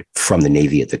heard from the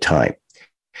Navy at the time.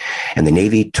 And the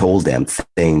Navy told them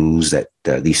things that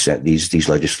these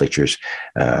legislatures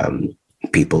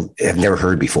people have never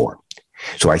heard before.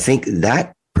 So I think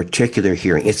that particular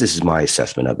hearing, this is my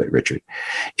assessment of it, Richard,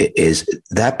 is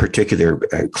that particular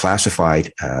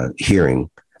classified hearing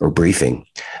or briefing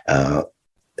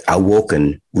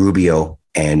awoken Rubio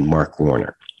and Mark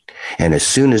Warner. And as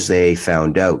soon as they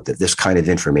found out that this kind of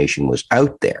information was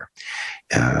out there,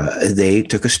 they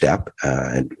took a step,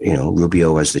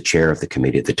 Rubio as the chair of the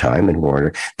committee at the time and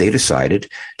Warner, they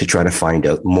decided to try to find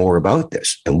out more about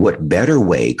this. And what better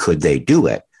way could they do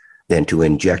it than to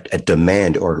inject a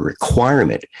demand or a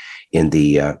requirement in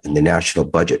the national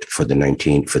budget for the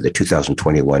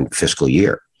 2021 fiscal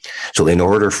year. So in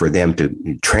order for them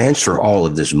to transfer all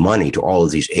of this money to all of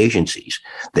these agencies,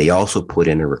 they also put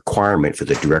in a requirement for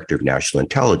the Director of National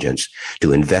Intelligence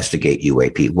to investigate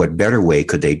UAP. What better way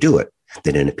could they do it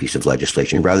than in a piece of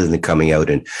legislation, rather than coming out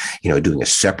and, doing a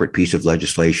separate piece of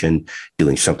legislation,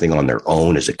 doing something on their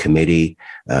own as a committee?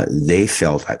 They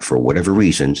felt that for whatever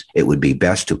reasons, it would be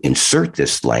best to insert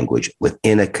this language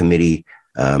within a committee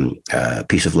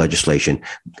piece of legislation,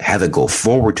 have it go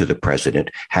forward to the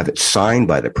president, have it signed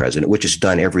by the president, which is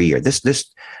done every year.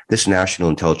 This National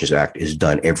Intelligence Act is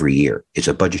done every year. It's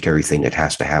a budgetary thing that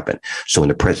has to happen. So when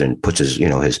the president puts his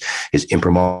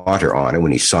imprimatur on it,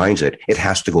 when he signs it, it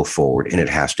has to go forward and it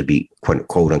has to be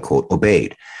quote unquote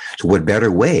obeyed. So what better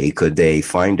way could they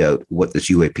find out what this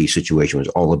UAP situation was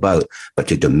all about, but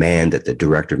to demand that the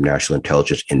Director of National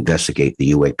Intelligence investigate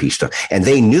the UAP stuff? And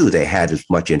they knew they had as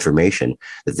much information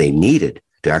that they needed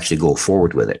to actually go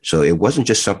forward with it. So it wasn't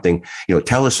just something,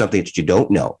 tell us something that you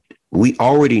don't know. We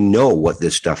already know what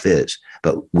this stuff is,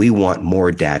 but we want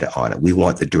more data on it. We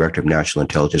want the Director of National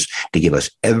Intelligence to give us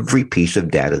every piece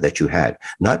of data that you had,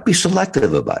 not be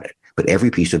selective about it, but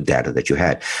every piece of data that you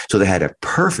had. So they had a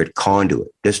perfect conduit.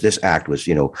 This act was,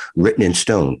 written in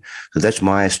stone. So that's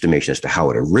my estimation as to how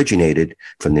it originated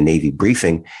from the Navy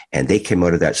briefing. And they came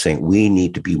out of that saying, we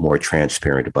need to be more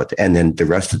transparent about that. And then the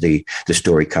rest of the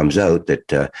story comes out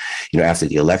that, after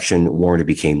the election, Mark Warner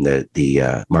became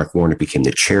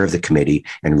the chair of the committee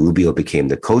and Rubio became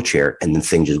the co-chair. And then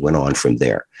things just went on from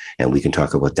there. And we can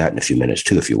talk about that in a few minutes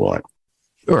too, if you want.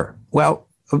 Sure. Well,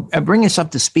 bring us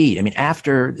up to speed. I mean,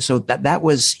 that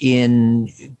was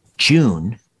in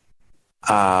June.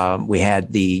 We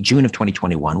had the June of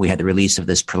 2021. We had the release of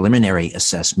this preliminary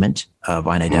assessment of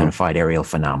unidentified aerial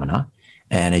phenomena.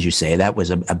 And as you say, that was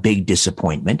a big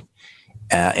disappointment.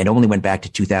 It only went back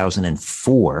to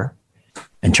 2004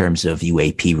 in terms of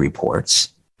UAP reports.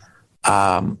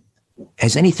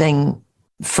 Has anything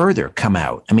further come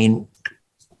out? I mean,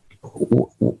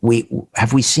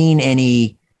 have we seen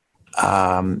any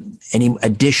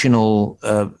additional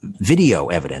video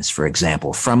evidence, for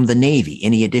example, from the Navy,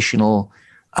 any additional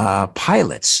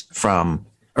pilots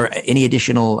or any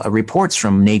additional reports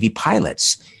from Navy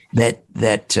pilots that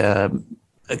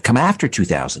come after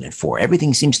 2004?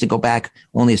 Everything seems to go back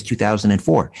only as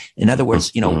 2004. In other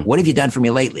words, what have you done for me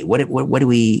lately? What do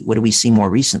we see more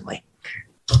recently?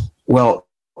 Well,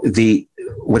 the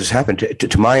what has happened,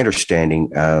 to my understanding,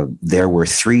 there were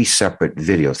three separate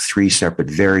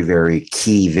very, very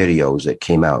key videos that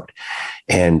came out.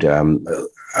 And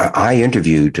I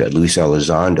interviewed Luis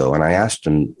Elizondo, and I asked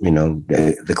him,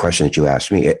 the question that you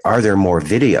asked me, are there more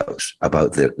videos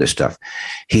about this stuff?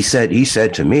 He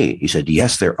said to me,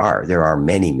 yes, there are. There are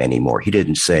many, many more. He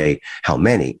didn't say how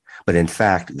many, but in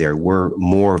fact, there were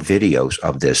more videos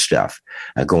of this stuff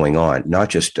going on, not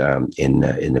just in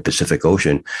the Pacific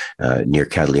Ocean near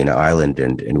Catalina Island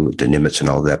and the Nimitz and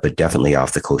all that, but definitely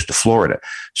off the coast of Florida.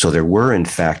 So there were, in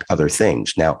fact, other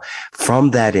things. Now,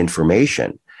 from that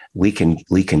information, we can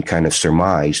kind of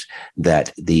surmise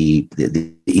that the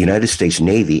United States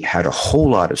Navy had a whole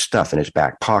lot of stuff in its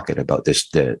back pocket about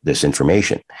this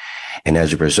information, and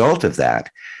as a result of that,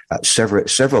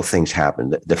 several things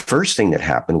happened. The first thing that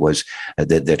happened was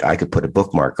that I could put a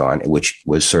bookmark on, which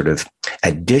was sort of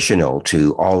additional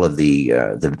to all of the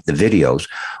videos,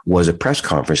 was a press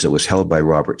conference that was held by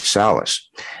Robert Salas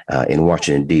in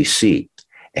Washington, D.C.,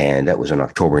 and that was on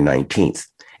October 19th.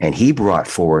 And he brought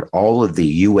forward all of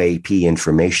the UAP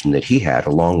information that he had,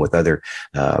 along with other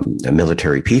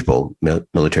military people,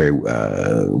 military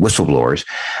whistleblowers,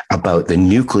 about the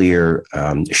nuclear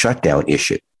shutdown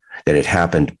issue that had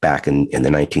happened back in the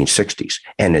 1960s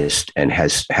and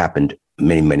has happened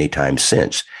many, many times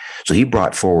since. So he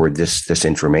brought forward this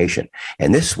information.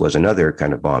 And this was another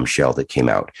kind of bombshell that came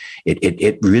out.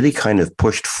 It really kind of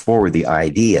pushed forward the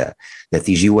idea that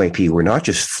these UAP were not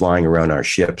just flying around our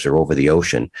ships or over the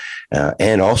ocean,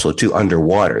 and also too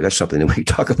underwater. That's something that we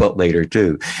talk about later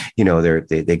too.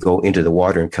 They go into the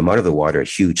water and come out of the water at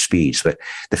huge speeds. But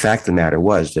the fact of the matter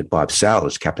was that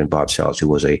Captain Bob Salas, who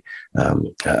was a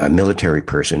military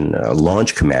person, a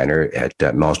launch commander at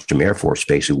Malmstrom Air Force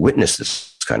Base, who witnessed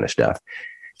this kind of stuff,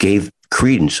 gave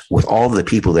credence with all the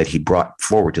people that he brought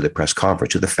forward to the press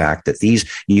conference to the fact that these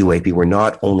UAP were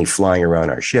not only flying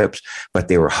around our ships, but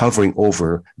they were hovering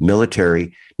over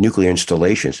military nuclear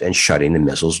installations and shutting the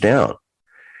missiles down.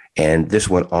 And this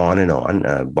went on and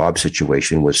on. Bob's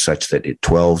situation was such that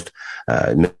 12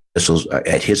 missiles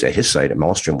at his site at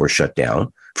Malmstrom were shut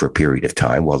down for a period of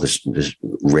time while this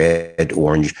red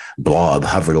orange blob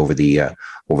hovered over the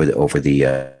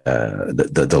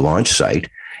launch site.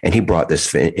 And he brought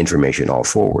this information all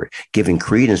forward, giving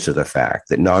credence to the fact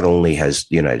that not only has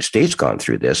the United States gone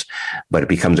through this, but it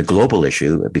becomes a global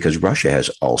issue because Russia has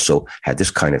also had this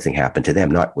kind of thing happen to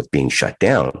them, not with being shut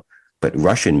down, but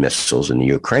Russian missiles in the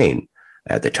Ukraine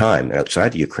at the time,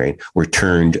 outside the Ukraine, were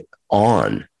turned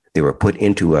on. They were put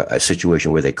into a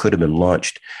situation where they could have been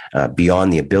launched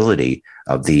beyond the ability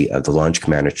of the launch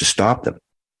commanders to stop them.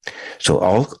 So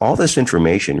all this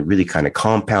information really kind of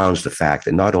compounds the fact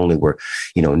that not only were,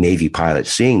 Navy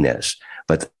pilots seeing this,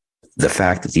 but the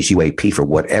fact that these UAP, for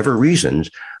whatever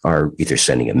reasons, are either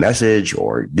sending a message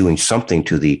or doing something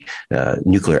to the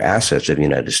nuclear assets of the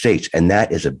United States. And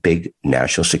that is a big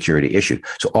national security issue.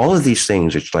 So all of these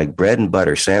things, it's like bread and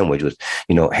butter sandwich with,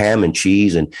 ham and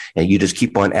cheese, and you just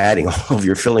keep on adding all of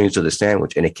your fillings to the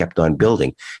sandwich, and it kept on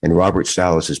building. And Robert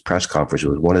Salas's press conference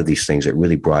was one of these things that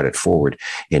really brought it forward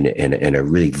in a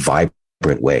really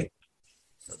vibrant way.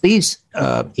 These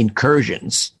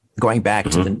incursions going back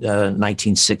to the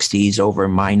 1960s over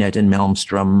Minot and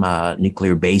Malmstrom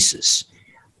nuclear bases,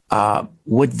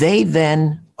 would they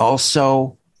then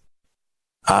also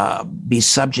be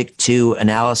subject to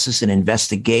analysis and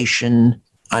investigation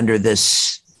under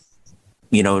this,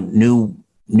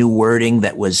 new wording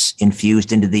that was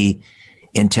infused into the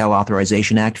Intel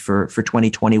Authorization Act for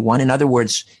 2021? In other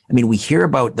words, we hear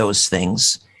about those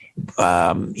things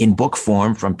in book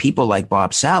form from people like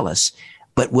Bob Salas.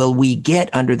 But will we get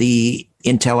under the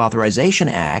Intel Authorization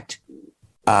Act,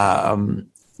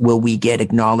 will we get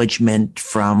acknowledgement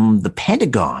from the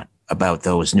Pentagon about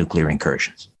those nuclear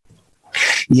incursions?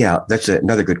 Yeah, that's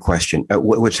another good question.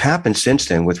 What's happened since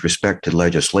then with respect to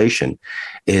legislation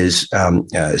is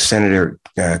Senator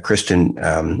Kristen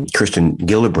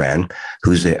Gillibrand,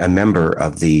 who's a member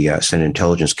of the Senate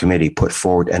Intelligence Committee, put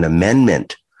forward an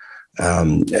amendment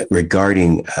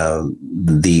regarding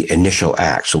the initial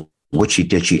act. So what she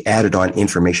did, she added on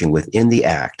information within the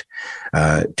act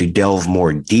to delve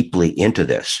more deeply into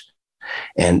this.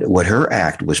 And what her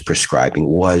act was prescribing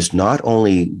was not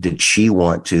only did she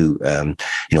want to,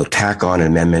 tack on an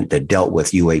amendment that dealt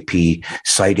with UAP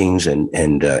sightings and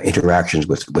interactions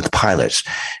with pilots,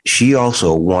 she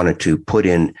also wanted to put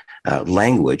in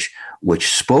language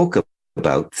which spoke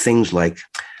about things like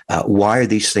why are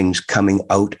these things coming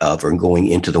out of or going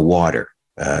into the water?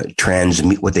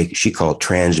 she called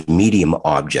transmedium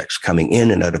objects coming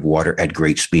in and out of water at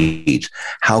great speeds.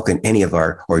 How can any of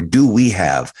or do we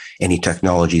have any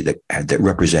technology that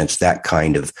represents that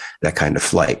kind of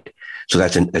flight? So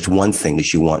that's one thing that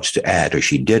she wants to add, or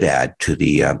she did add to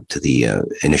the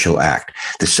initial act.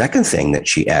 The second thing that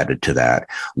she added to that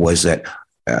was that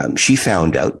she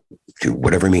found out, through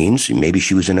whatever means, maybe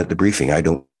she was in at the briefing, I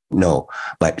don't know,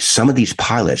 but some of these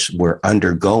pilots were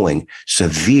undergoing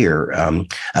severe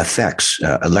effects,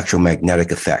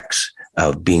 electromagnetic effects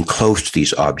of being close to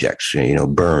these objects,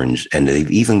 burns, and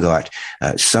they've even got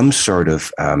some sort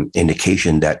of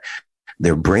indication that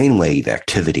their brainwave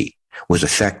activity was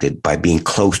affected by being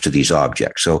close to these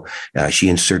objects. So she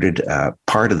inserted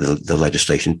part of the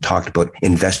legislation, talked about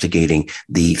investigating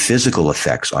the physical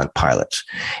effects on pilots.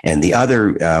 And the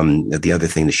other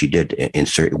thing that she did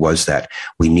insert was that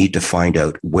we need to find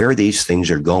out where these things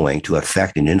are going to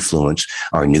affect and influence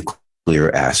our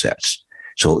nuclear assets.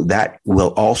 So that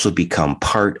will also become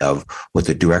part of what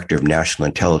the Director of National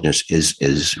Intelligence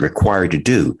is required to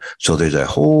do. So there's a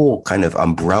whole kind of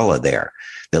umbrella there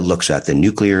that looks at the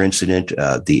nuclear incident,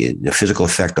 the physical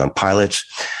effect on pilots,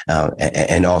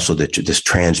 and also this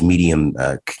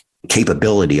transmedium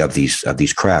capability of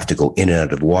these craft to go in and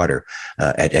out of water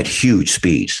at huge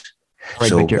speeds. Right,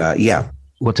 so, Victor,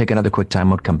 we'll take another quick time.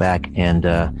 We'll come back and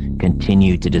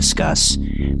continue to discuss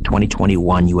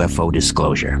 2021 UFO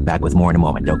disclosure. Back with more in a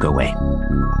moment. Don't go away.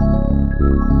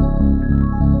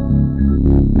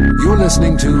 You're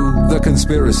listening to The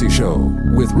Conspiracy Show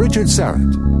with Richard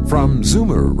Syrett from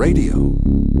Zoomer Radio.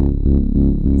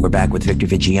 We're back with Victor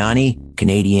Viggiani,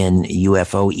 Canadian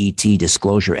UFO ET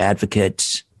disclosure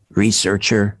advocate,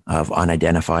 researcher of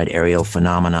unidentified aerial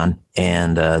phenomenon,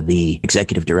 and the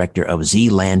executive director of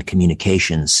Zealand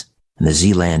Communications and the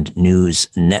Zealand News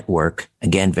Network.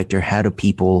 Again, Victor, how do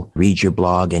people read your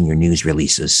blog and your news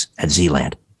releases at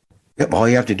Zealand? Yep, all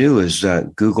you have to do is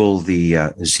Google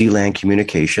the Zealand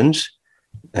Communications,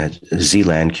 and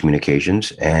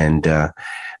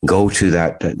go to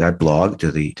that blog,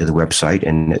 to the website,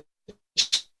 and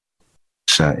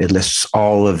it lists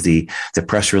all of the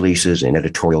press releases and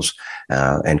editorials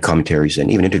and commentaries and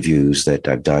even interviews that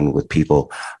I've done with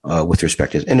people with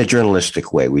respect to, in a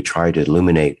journalistic way. We try to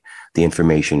illuminate the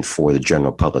information for the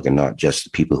general public and not just the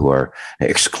people who are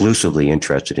exclusively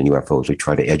interested in UFOs. We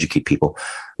try to educate people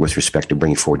with respect to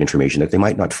bringing forward information that they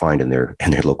might not find in their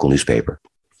local newspaper.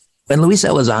 When Luis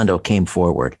Elizondo came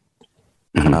forward,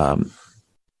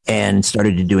 and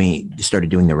started doing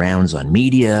the rounds on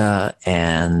media,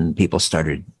 and people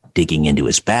started digging into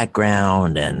his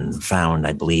background and found,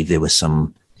 I believe, there was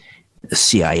some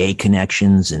CIA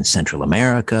connections in Central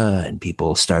America, and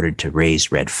people started to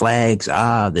raise red flags.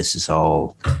 This is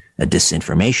all a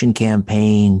disinformation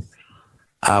campaign.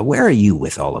 Where are you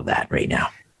with all of that right now?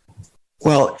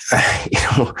 Well,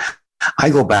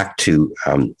 I go back to,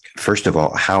 first of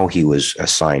all, how he was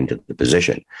assigned to the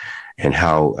position and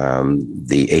how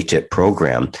the ATIP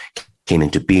program came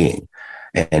into being.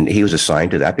 And he was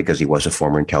assigned to that because he was a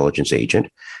former intelligence agent.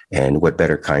 And what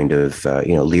better kind of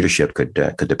leadership could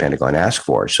the Pentagon ask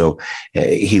for? So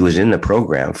he was in the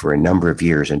program for a number of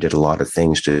years and did a lot of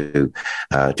things to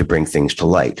bring things to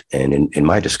light. And in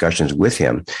my discussions with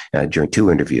him during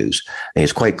 2 interviews,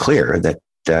 it's quite clear that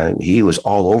he was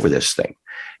all over this thing.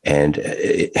 And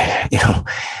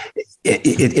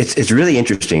it's really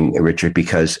interesting, Richard,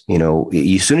 because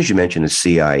as soon as you mention the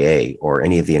CIA or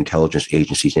any of the intelligence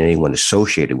agencies and anyone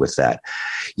associated with that,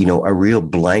 a real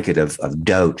blanket of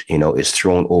doubt, is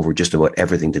thrown over just about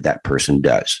everything that person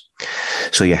does.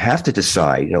 So you have to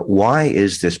decide, why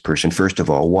is this person, first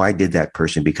of all, why did that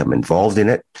person become involved in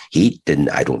it? He didn't,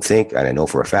 I don't think, and I know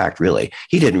for a fact, really,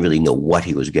 he didn't really know what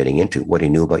he was getting into. What he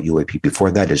knew about UAP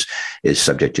before that is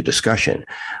subject to discussion.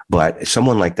 But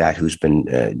someone like that who's been,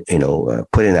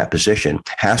 put in that position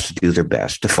has to do their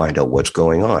best to find out what's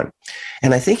going on.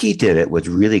 And I think he did it with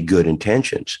really good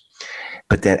intentions.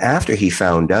 But then after he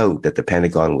found out that the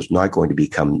Pentagon was not going to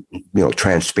become,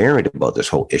 transparent about this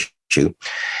whole issue,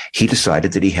 he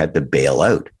decided that he had to bail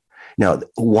out. Now,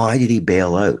 why did he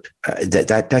bail out?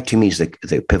 That to me is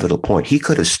the pivotal point. He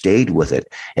could have stayed with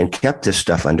it and kept this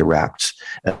stuff under wraps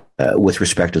with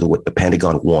respect to what the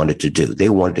Pentagon wanted to do. They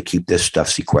wanted to keep this stuff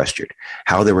sequestered.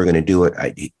 How they were going to do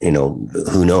it,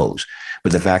 who knows?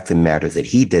 But the fact of the matter is that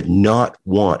he did not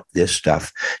want this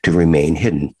stuff to remain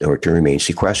hidden or to remain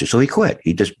sequestered. So he quit.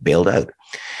 He just bailed out.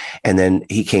 And then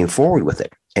he came forward with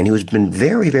it. And he was been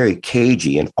very, very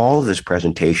cagey in all of his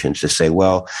presentations to say,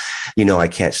 well, I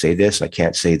can't say this, I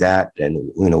can't say that.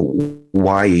 And,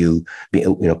 why you,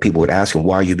 people would ask him,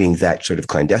 why are you being that sort of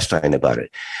clandestine about it?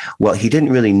 Well, he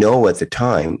didn't really know at the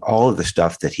time all of the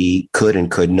stuff that he could and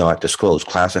could not disclose,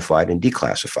 classified and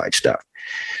declassified stuff.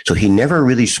 So he never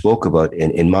really spoke about,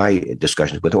 in my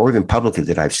discussions with, or even publicly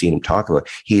that I've seen him talk about,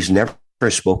 he's never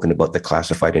spoken about the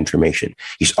classified information.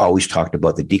 He's always talked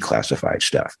about the declassified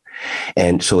stuff.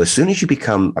 And so as soon as you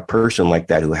become a person like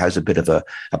that who has a bit of a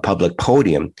public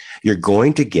podium, you're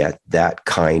going to get that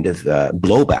kind of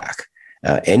blowback.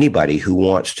 Anybody who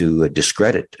wants to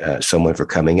discredit someone for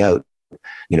coming out,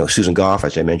 Susan Goff,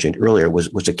 as I mentioned earlier,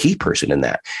 was a key person in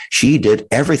that. She did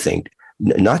everything,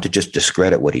 not to just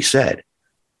discredit what he said.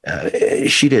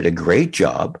 She did a great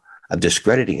job of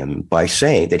discrediting him by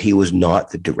saying that he was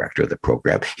not the director of the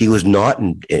program. He was not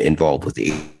involved with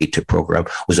the ATIP program.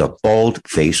 It was a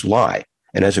bald-faced lie.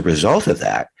 And as a result of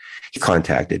that, he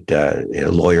contacted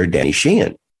lawyer Danny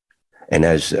Sheehan. And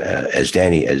as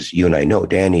Danny, as you and I know,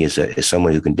 Danny is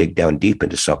someone who can dig down deep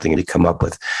into something and to come up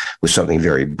with something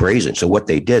very brazen. So what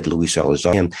they did, Luis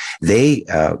Elizondo, they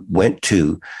went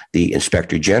to the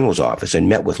Inspector General's office and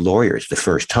met with lawyers the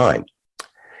first time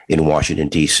in Washington,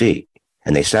 D.C.,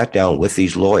 and they sat down with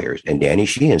these lawyers, and Danny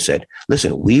Sheehan said,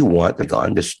 listen, we want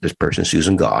this person,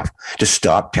 Susan Goff, to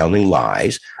stop telling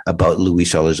lies about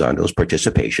Luis Elizondo's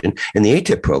participation in the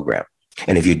ATIP program.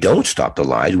 And if you don't stop the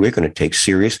lies, we're going to take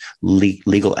serious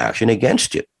legal action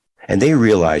against you. And they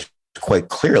realized quite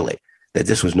clearly that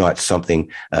this was not something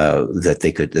that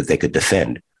they could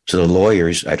defend. So the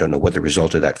lawyers, I don't know what the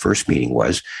result of that first meeting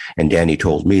was, and Danny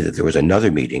told me that there was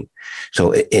another meeting.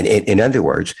 So in other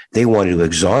words, they wanted to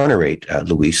exonerate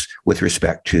Luis with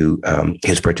respect to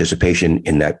his participation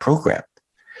in that program.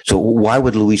 So why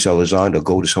would Luis Elizondo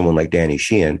go to someone like Danny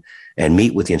Sheehan and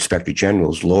meet with the Inspector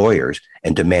General's lawyers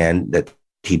and demand that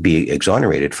he be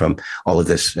exonerated from all of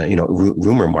this,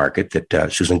 rumor market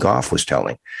that Susan Goff was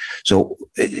telling? So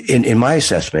in my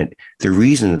assessment, the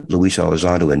reason that Luis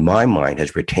Elizondo, in my mind,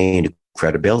 has retained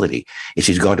credibility is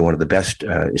he's gone to one of the best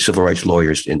civil rights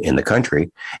lawyers in the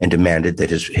country and demanded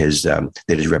that his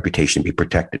reputation be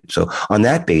protected. So on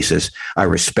that basis, I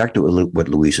respect what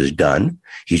Luis has done.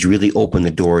 He's really opened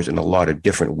the doors in a lot of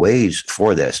different ways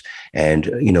for this.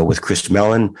 And, with Chris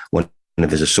Mellon, one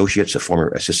of his associates, a former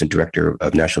assistant director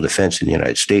of national defense in the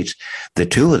United States, the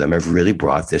two of them have really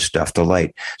brought this stuff to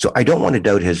light. So I don't want to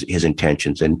doubt his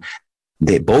intentions. And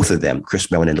both of them, Chris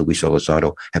Mellon and Luis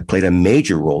Elizondo, have played a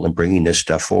major role in bringing this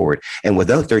stuff forward. And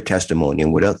without their testimony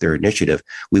and without their initiative,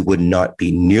 we would not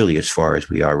be nearly as far as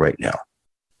we are right now.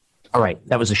 All right.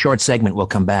 That was a short segment. We'll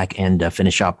come back and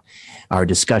finish up our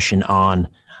discussion on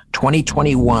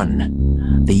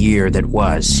 2021, the year that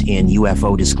was in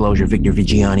UFO disclosure. Victor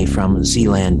Viggiani from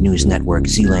Zealand News Network,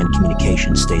 Zealand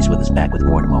Communications, stays with us. Back with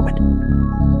more in a moment.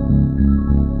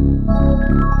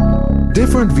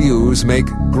 Different views make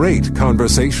great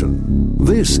conversation.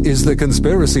 This is The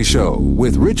Conspiracy Show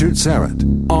with Richard Serrett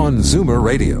on Zoomer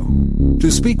Radio. To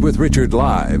speak with Richard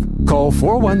live, call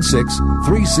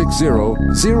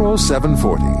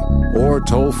 416-360-0740 or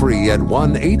toll free at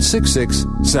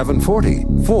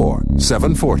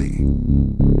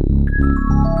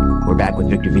 1-866-740-4740. We're back with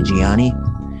Victor Viggiani.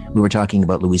 We were talking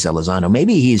about Luis Elizondo.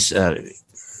 Maybe he's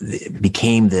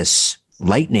became this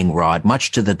lightning rod,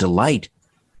 much to the delight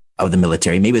of the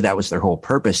military. Maybe that was their whole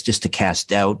purpose, just to cast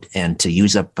doubt and to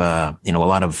use up, a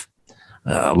lot of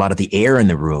the air in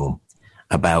the room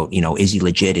about, is he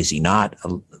legit? Is he not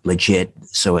legit?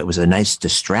 So it was a nice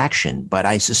distraction. But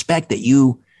I suspect that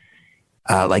you,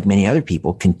 like many other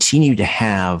people, continue to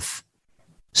have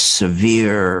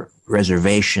severe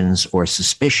reservations or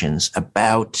suspicions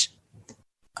about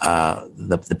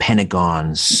the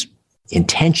Pentagon's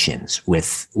intentions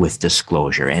with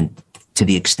disclosure, and to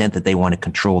the extent that they want to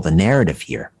control the narrative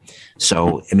here.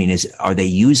 So, are they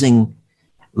using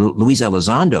Luis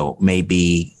Elizondo may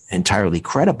be entirely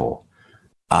credible,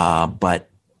 but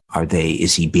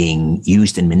is he being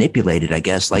used and manipulated, I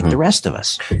guess, like the rest of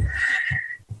us?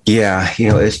 Yeah,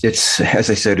 it's as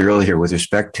I said earlier, with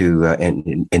respect to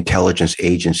intelligence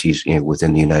agencies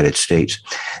within the United States,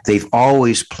 they've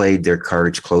always played their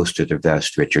cards close to their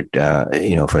vest, Richard.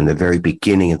 From the very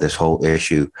beginning of this whole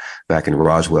issue back in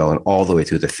Roswell and all the way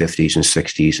through the 50s and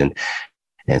 60s, and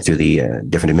and through the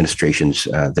different administrations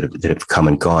that have come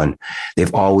and gone,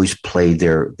 they've always played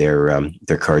their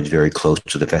cards very close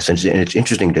to the vest. And it's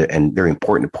interesting and very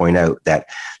important to point out that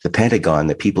the Pentagon,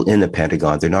 the people in the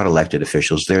Pentagon, they're not elected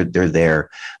officials. They're there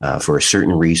for a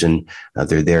certain reason.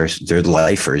 They're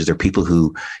lifers. They're people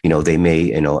who, they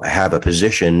may, have a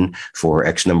position for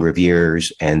X number of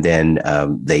years, and then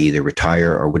they either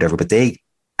retire or whatever, but they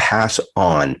pass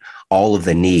on all of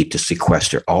the need to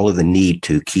sequester, all of the need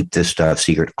to keep this stuff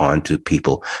secret onto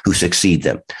people who succeed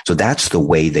them. So that's the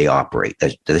way they operate.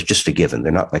 That's just a given.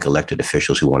 They're not like elected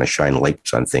officials who want to shine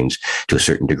lights on things to a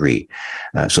certain degree.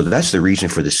 So that's the reason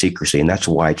for the secrecy, and that's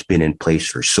why it's been in place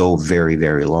for so very,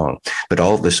 very long. But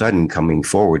all of a sudden, coming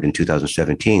forward in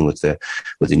 2017 with the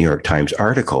New York Times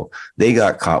article, they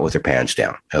got caught with their pants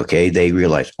down. Okay, they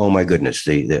realized, oh my goodness,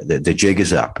 the jig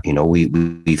is up.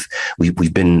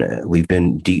 We've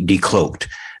been decloaked,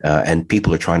 and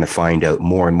people are trying to find out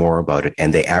more and more about it,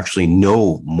 and they actually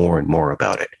know more and more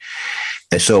about it.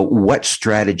 And so what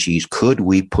strategies could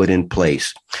we put in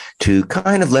place to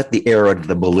kind of let the air out of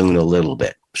the balloon a little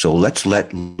bit? So let's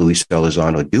let Luis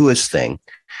Elizondo do his thing.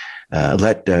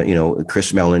 Let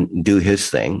Chris Mellon do his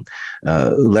thing.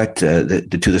 Let the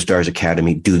To the Stars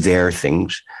Academy do their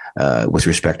things with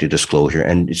respect to disclosure,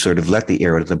 and sort of let the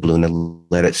air out of the balloon and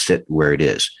let it sit where it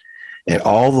is. And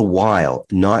all the while,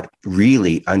 not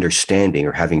really understanding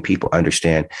or having people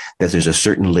understand that there's a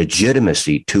certain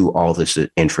legitimacy to all this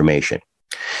information.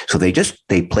 So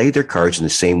they played their cards in the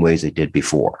same ways they did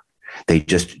before. They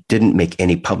just didn't make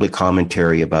any public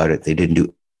commentary about it. They didn't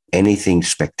do anything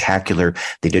spectacular.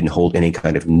 They didn't hold any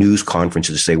kind of news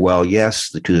conferences to say, well,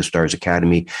 yes, the To the Stars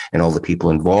Academy and all the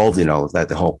people involved in all of that,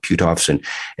 the whole Putoffs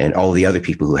and all the other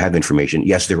people who have information,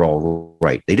 yes, they're all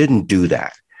right. They didn't do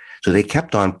that. So they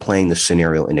kept on playing the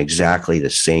scenario in exactly the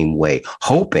same way,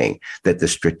 hoping that the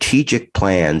strategic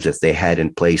plans that they had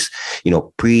in place,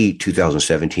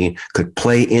 pre-2017 could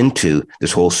play into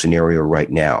this whole scenario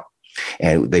right now.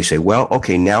 And they say, well,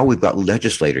 okay, now we've got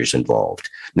legislators involved.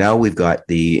 Now we've got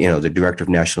the Director of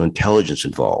National Intelligence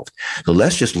involved. So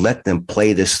let's just let them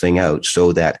play this thing out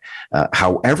so that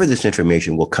however this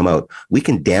information will come out, we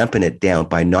can dampen it down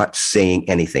by not saying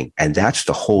anything. And that's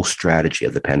the whole strategy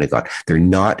of the Pentagon. They're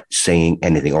not saying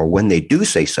anything. Or when they do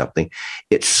say something,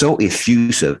 it's so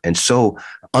effusive and so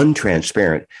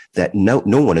untransparent that no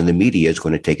one in the media is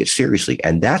going to take it seriously.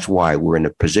 And that's why we're in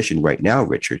a position right now,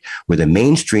 Richard, where the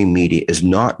mainstream media is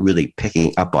not really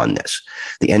picking up on this.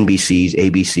 The NBCs,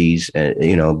 ABCs,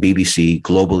 BBC,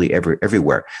 globally,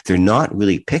 everywhere, they're not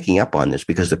really picking up on this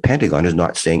because the Pentagon is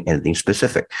not saying anything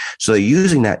specific. So they're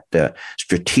using that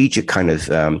strategic kind of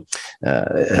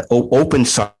open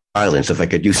silence, if I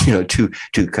could use,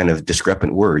 two kind of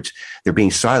discrepant words. They're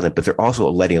being silent, but they're also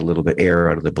letting a little bit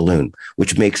air out of the balloon,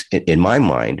 which makes, in my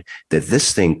mind, that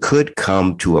this thing could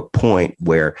come to a point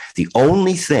where the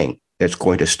only thing that's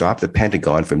going to stop the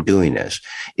Pentagon from doing this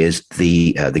is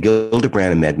the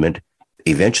Gillibrand Amendment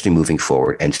eventually moving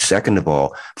forward, and second of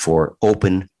all, for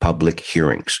open public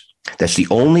hearings. That's the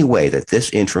only way that this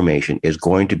information is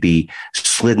going to be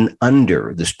slidden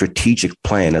under the strategic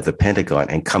plan of the Pentagon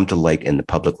and come to light in the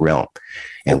public realm.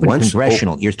 And once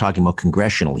you're talking about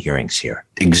congressional hearings here.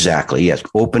 Exactly. Yes.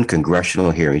 Open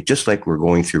congressional hearings, just like we're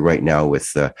going through right now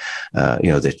with,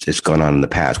 that's gone on in the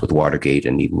past with Watergate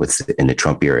and even in the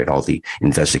Trump era and all the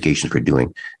investigations we're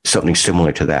doing, something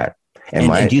similar to that.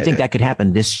 And do you think that could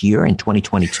happen this year in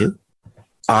 2022?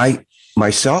 I've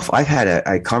had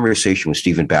a conversation with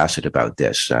Stephen Bassett about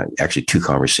this, actually two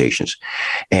conversations.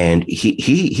 And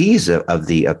he's of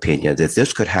the opinion that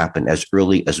this could happen as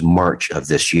early as March of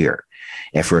this year.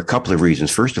 And for a couple of reasons.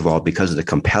 First of all, because of the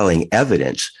compelling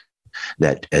evidence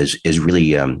that is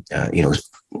really,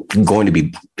 going to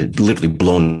be literally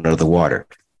blown out of the water.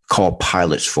 Call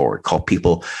pilots forward, call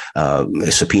people,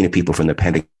 subpoena people from the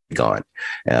Pentagon.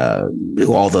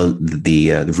 All the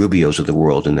Rubios of the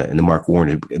world and the Mark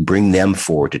Warner, bring them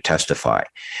forward to testify.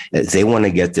 They want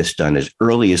to get this done as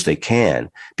early as they can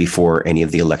before any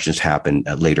of the elections happen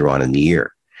later on in the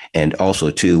year. And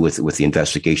also, too, with the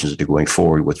investigations that are going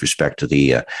forward with respect to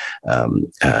the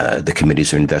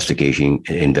committees are investigating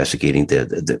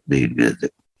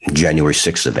the January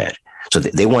 6th event. So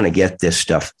they want to get this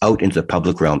stuff out into the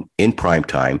public realm in prime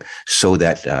time so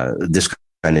that this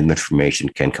kind of information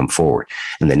can come forward.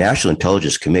 And the National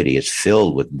Intelligence Committee is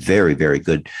filled with very, very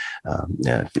good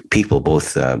people,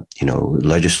 both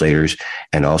legislators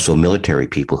and also military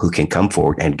people who can come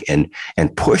forward and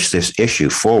push this issue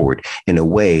forward in a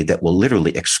way that will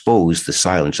literally expose the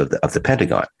silence of the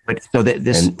Pentagon. So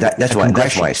that's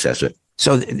why I says it.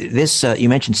 So this you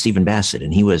mentioned Stephen Bassett,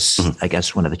 and he was, I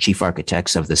guess, one of the chief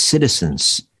architects of the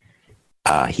Citizens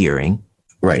hearing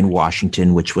right in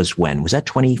Washington, which was when? Was that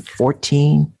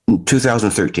 2014?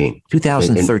 2013.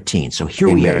 2013. So here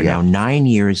we are now, 9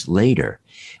 years later.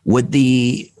 Would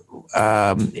the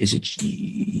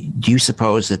do you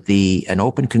suppose that an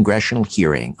open congressional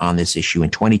hearing on this issue in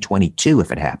 2022,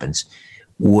 if it happens,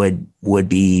 would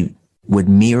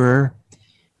mirror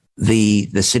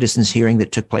the citizens' hearing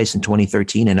that took place in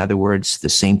 2013? In other words, the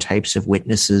same types of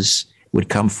witnesses would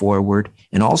come forward,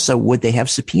 and also would they have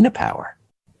subpoena power?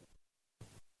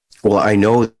 Well, I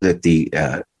know that the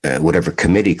whatever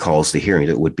committee calls the hearing,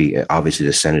 that would be obviously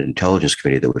the Senate Intelligence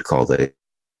Committee that would call the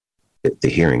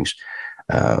hearings,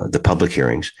 the public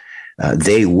hearings.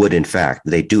 They would, in fact,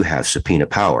 they do have subpoena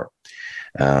power.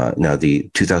 Now, the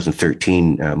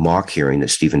 2013 mock hearing that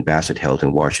Stephen Bassett held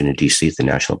in Washington, D.C. at the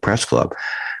National Press Club,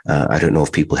 I don't know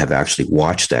if people have actually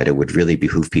watched that. It would really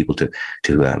behoove people to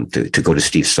go to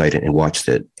Steve's site and watch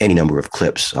any number of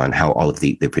clips on how all of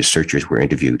the researchers were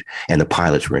interviewed and the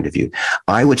pilots were interviewed.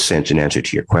 I would sense, in answer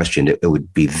to your question, that it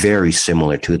would be very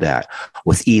similar to that,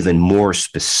 with even more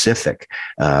specific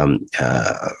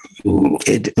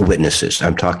witnesses.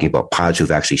 I'm talking about pilots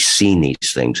who've actually seen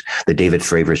these things, the David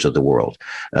Fravors of the world,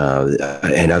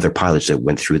 and other pilots that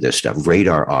went through this stuff,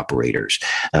 radar operators,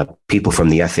 people from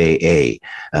the FAA,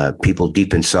 people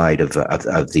deep inside of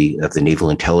the naval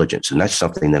intelligence. And that's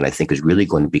something that I think is really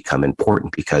going to become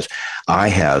important, because I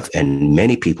have, and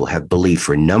many people have believed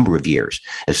for a number of years,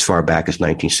 as far back as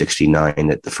 1969,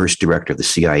 that the first director of the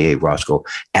CIA,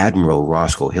 Admiral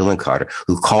Roscoe Hillenkotter,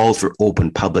 who called for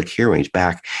open public hearings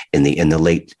back in the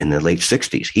late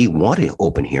 60s, he wanted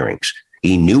open hearings.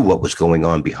 He knew what was going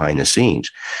on behind the scenes.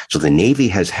 So the Navy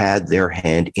has had their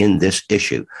hand in this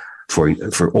issue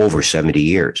for over 70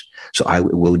 years. So I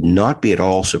would not be at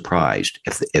all surprised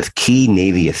if key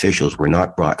Navy officials were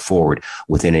not brought forward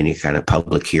within any kind of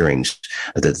public hearings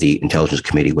that the Intelligence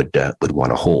Committee would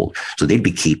want to hold. So they'd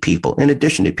be key people, in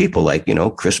addition to people like,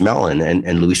 Chris Mellon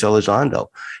and Luis Elizondo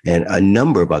and a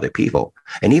number of other people.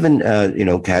 And even,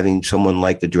 having someone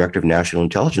like the Director of National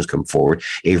Intelligence come forward,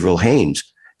 Avril Haines,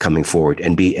 coming forward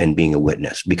and being a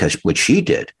witness, because what she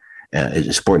did,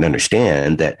 it's important to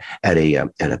understand that at a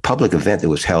public event that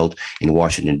was held in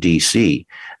Washington, D.C.,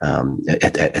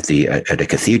 at a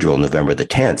cathedral, November the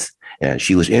 10th,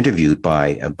 she was interviewed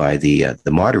by the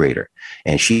moderator,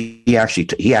 and he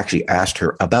actually asked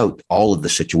her about all of the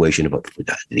situation, about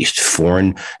these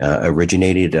foreign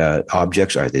originated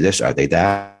objects. Are they this? Are they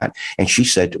that? And she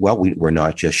said, well, we're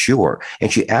not just sure. And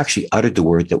she actually uttered the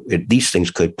word that these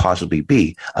things could possibly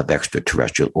be of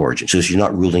extraterrestrial origin. So she's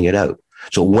not ruling it out.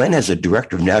 So when has a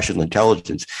director of national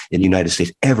intelligence in the United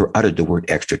States ever uttered the word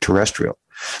extraterrestrial?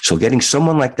 So getting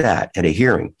someone like that at a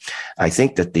hearing, I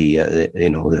think that the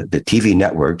TV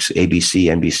networks, ABC,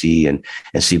 NBC, and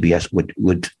CBS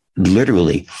would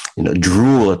literally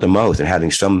drool at the mouth, and having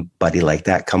somebody like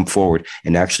that come forward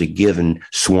and actually given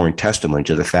sworn testimony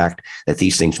to the fact that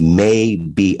these things may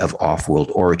be of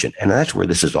off-world origin. And that's where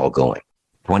this is all going.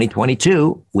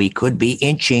 2022, we could be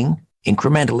inching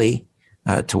incrementally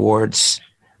towards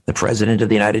the President of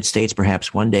the United States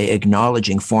perhaps one day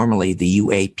acknowledging formally the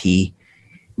UAP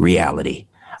reality.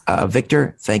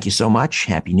 Victor, thank you so much.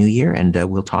 Happy New Year, and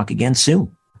we'll talk again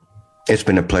soon. It's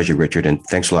been a pleasure, Richard, and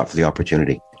thanks a lot for the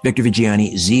opportunity. Victor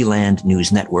Viggiani, Zealand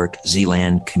News Network,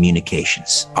 Zealand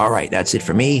Communications. All right, that's it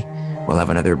for me. We'll have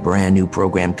another brand new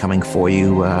program coming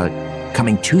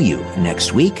to you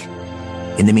next week.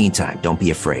 In the meantime, don't be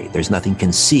afraid. There's nothing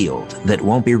concealed that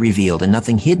won't be revealed, and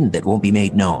nothing hidden that won't be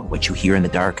made known. What you hear in the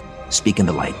dark, speak in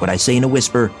the light. What I say in a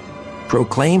whisper,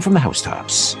 proclaim from the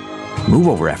housetops. Move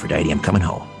over, Aphrodite. I'm coming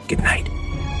home. Good night.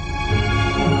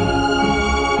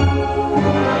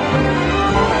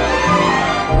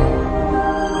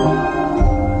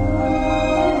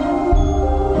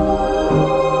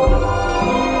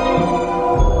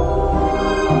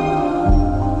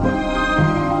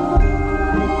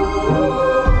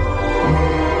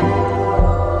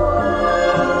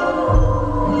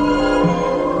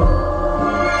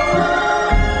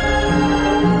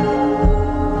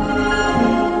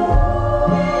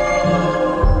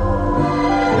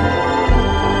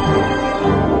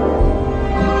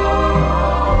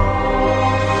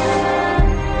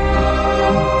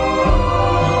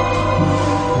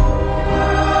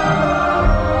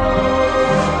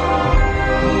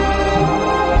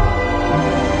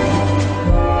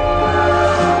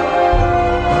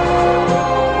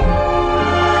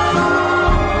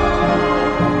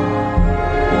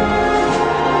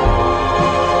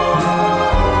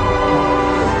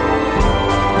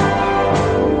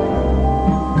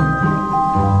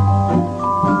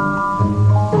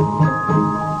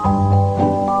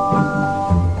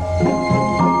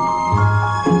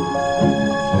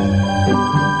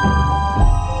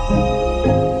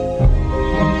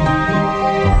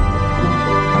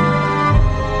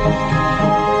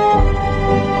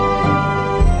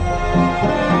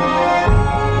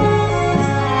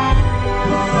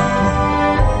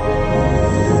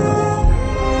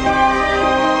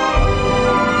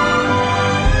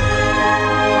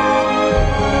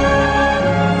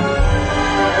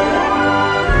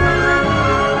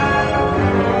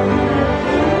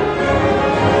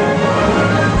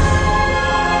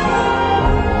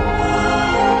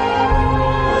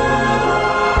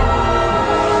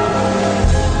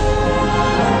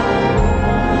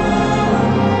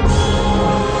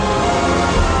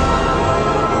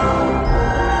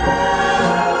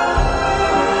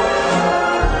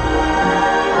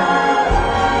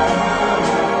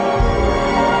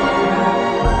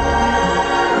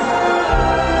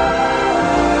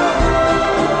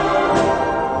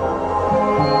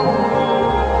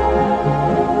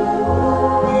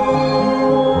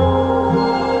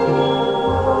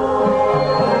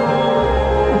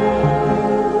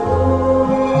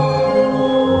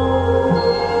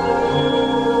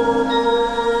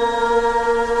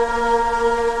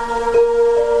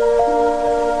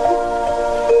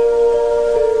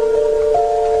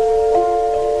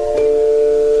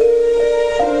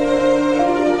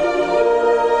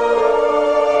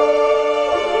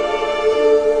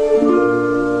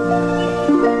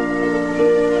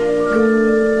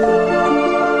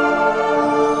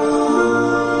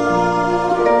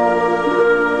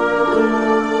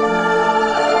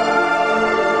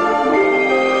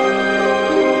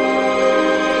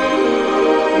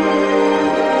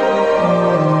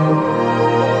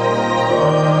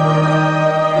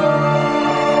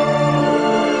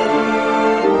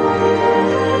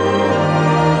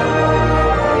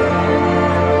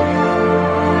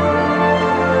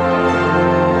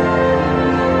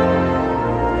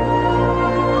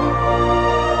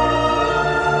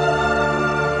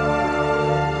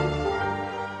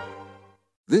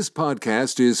 This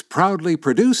podcast is proudly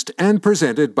produced and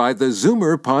presented by the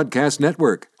Zoomer Podcast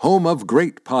Network, home of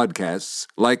great podcasts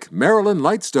like Marilyn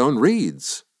Lightstone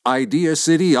Reads, Idea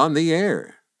City on the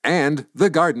Air, and The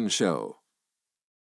Garden Show.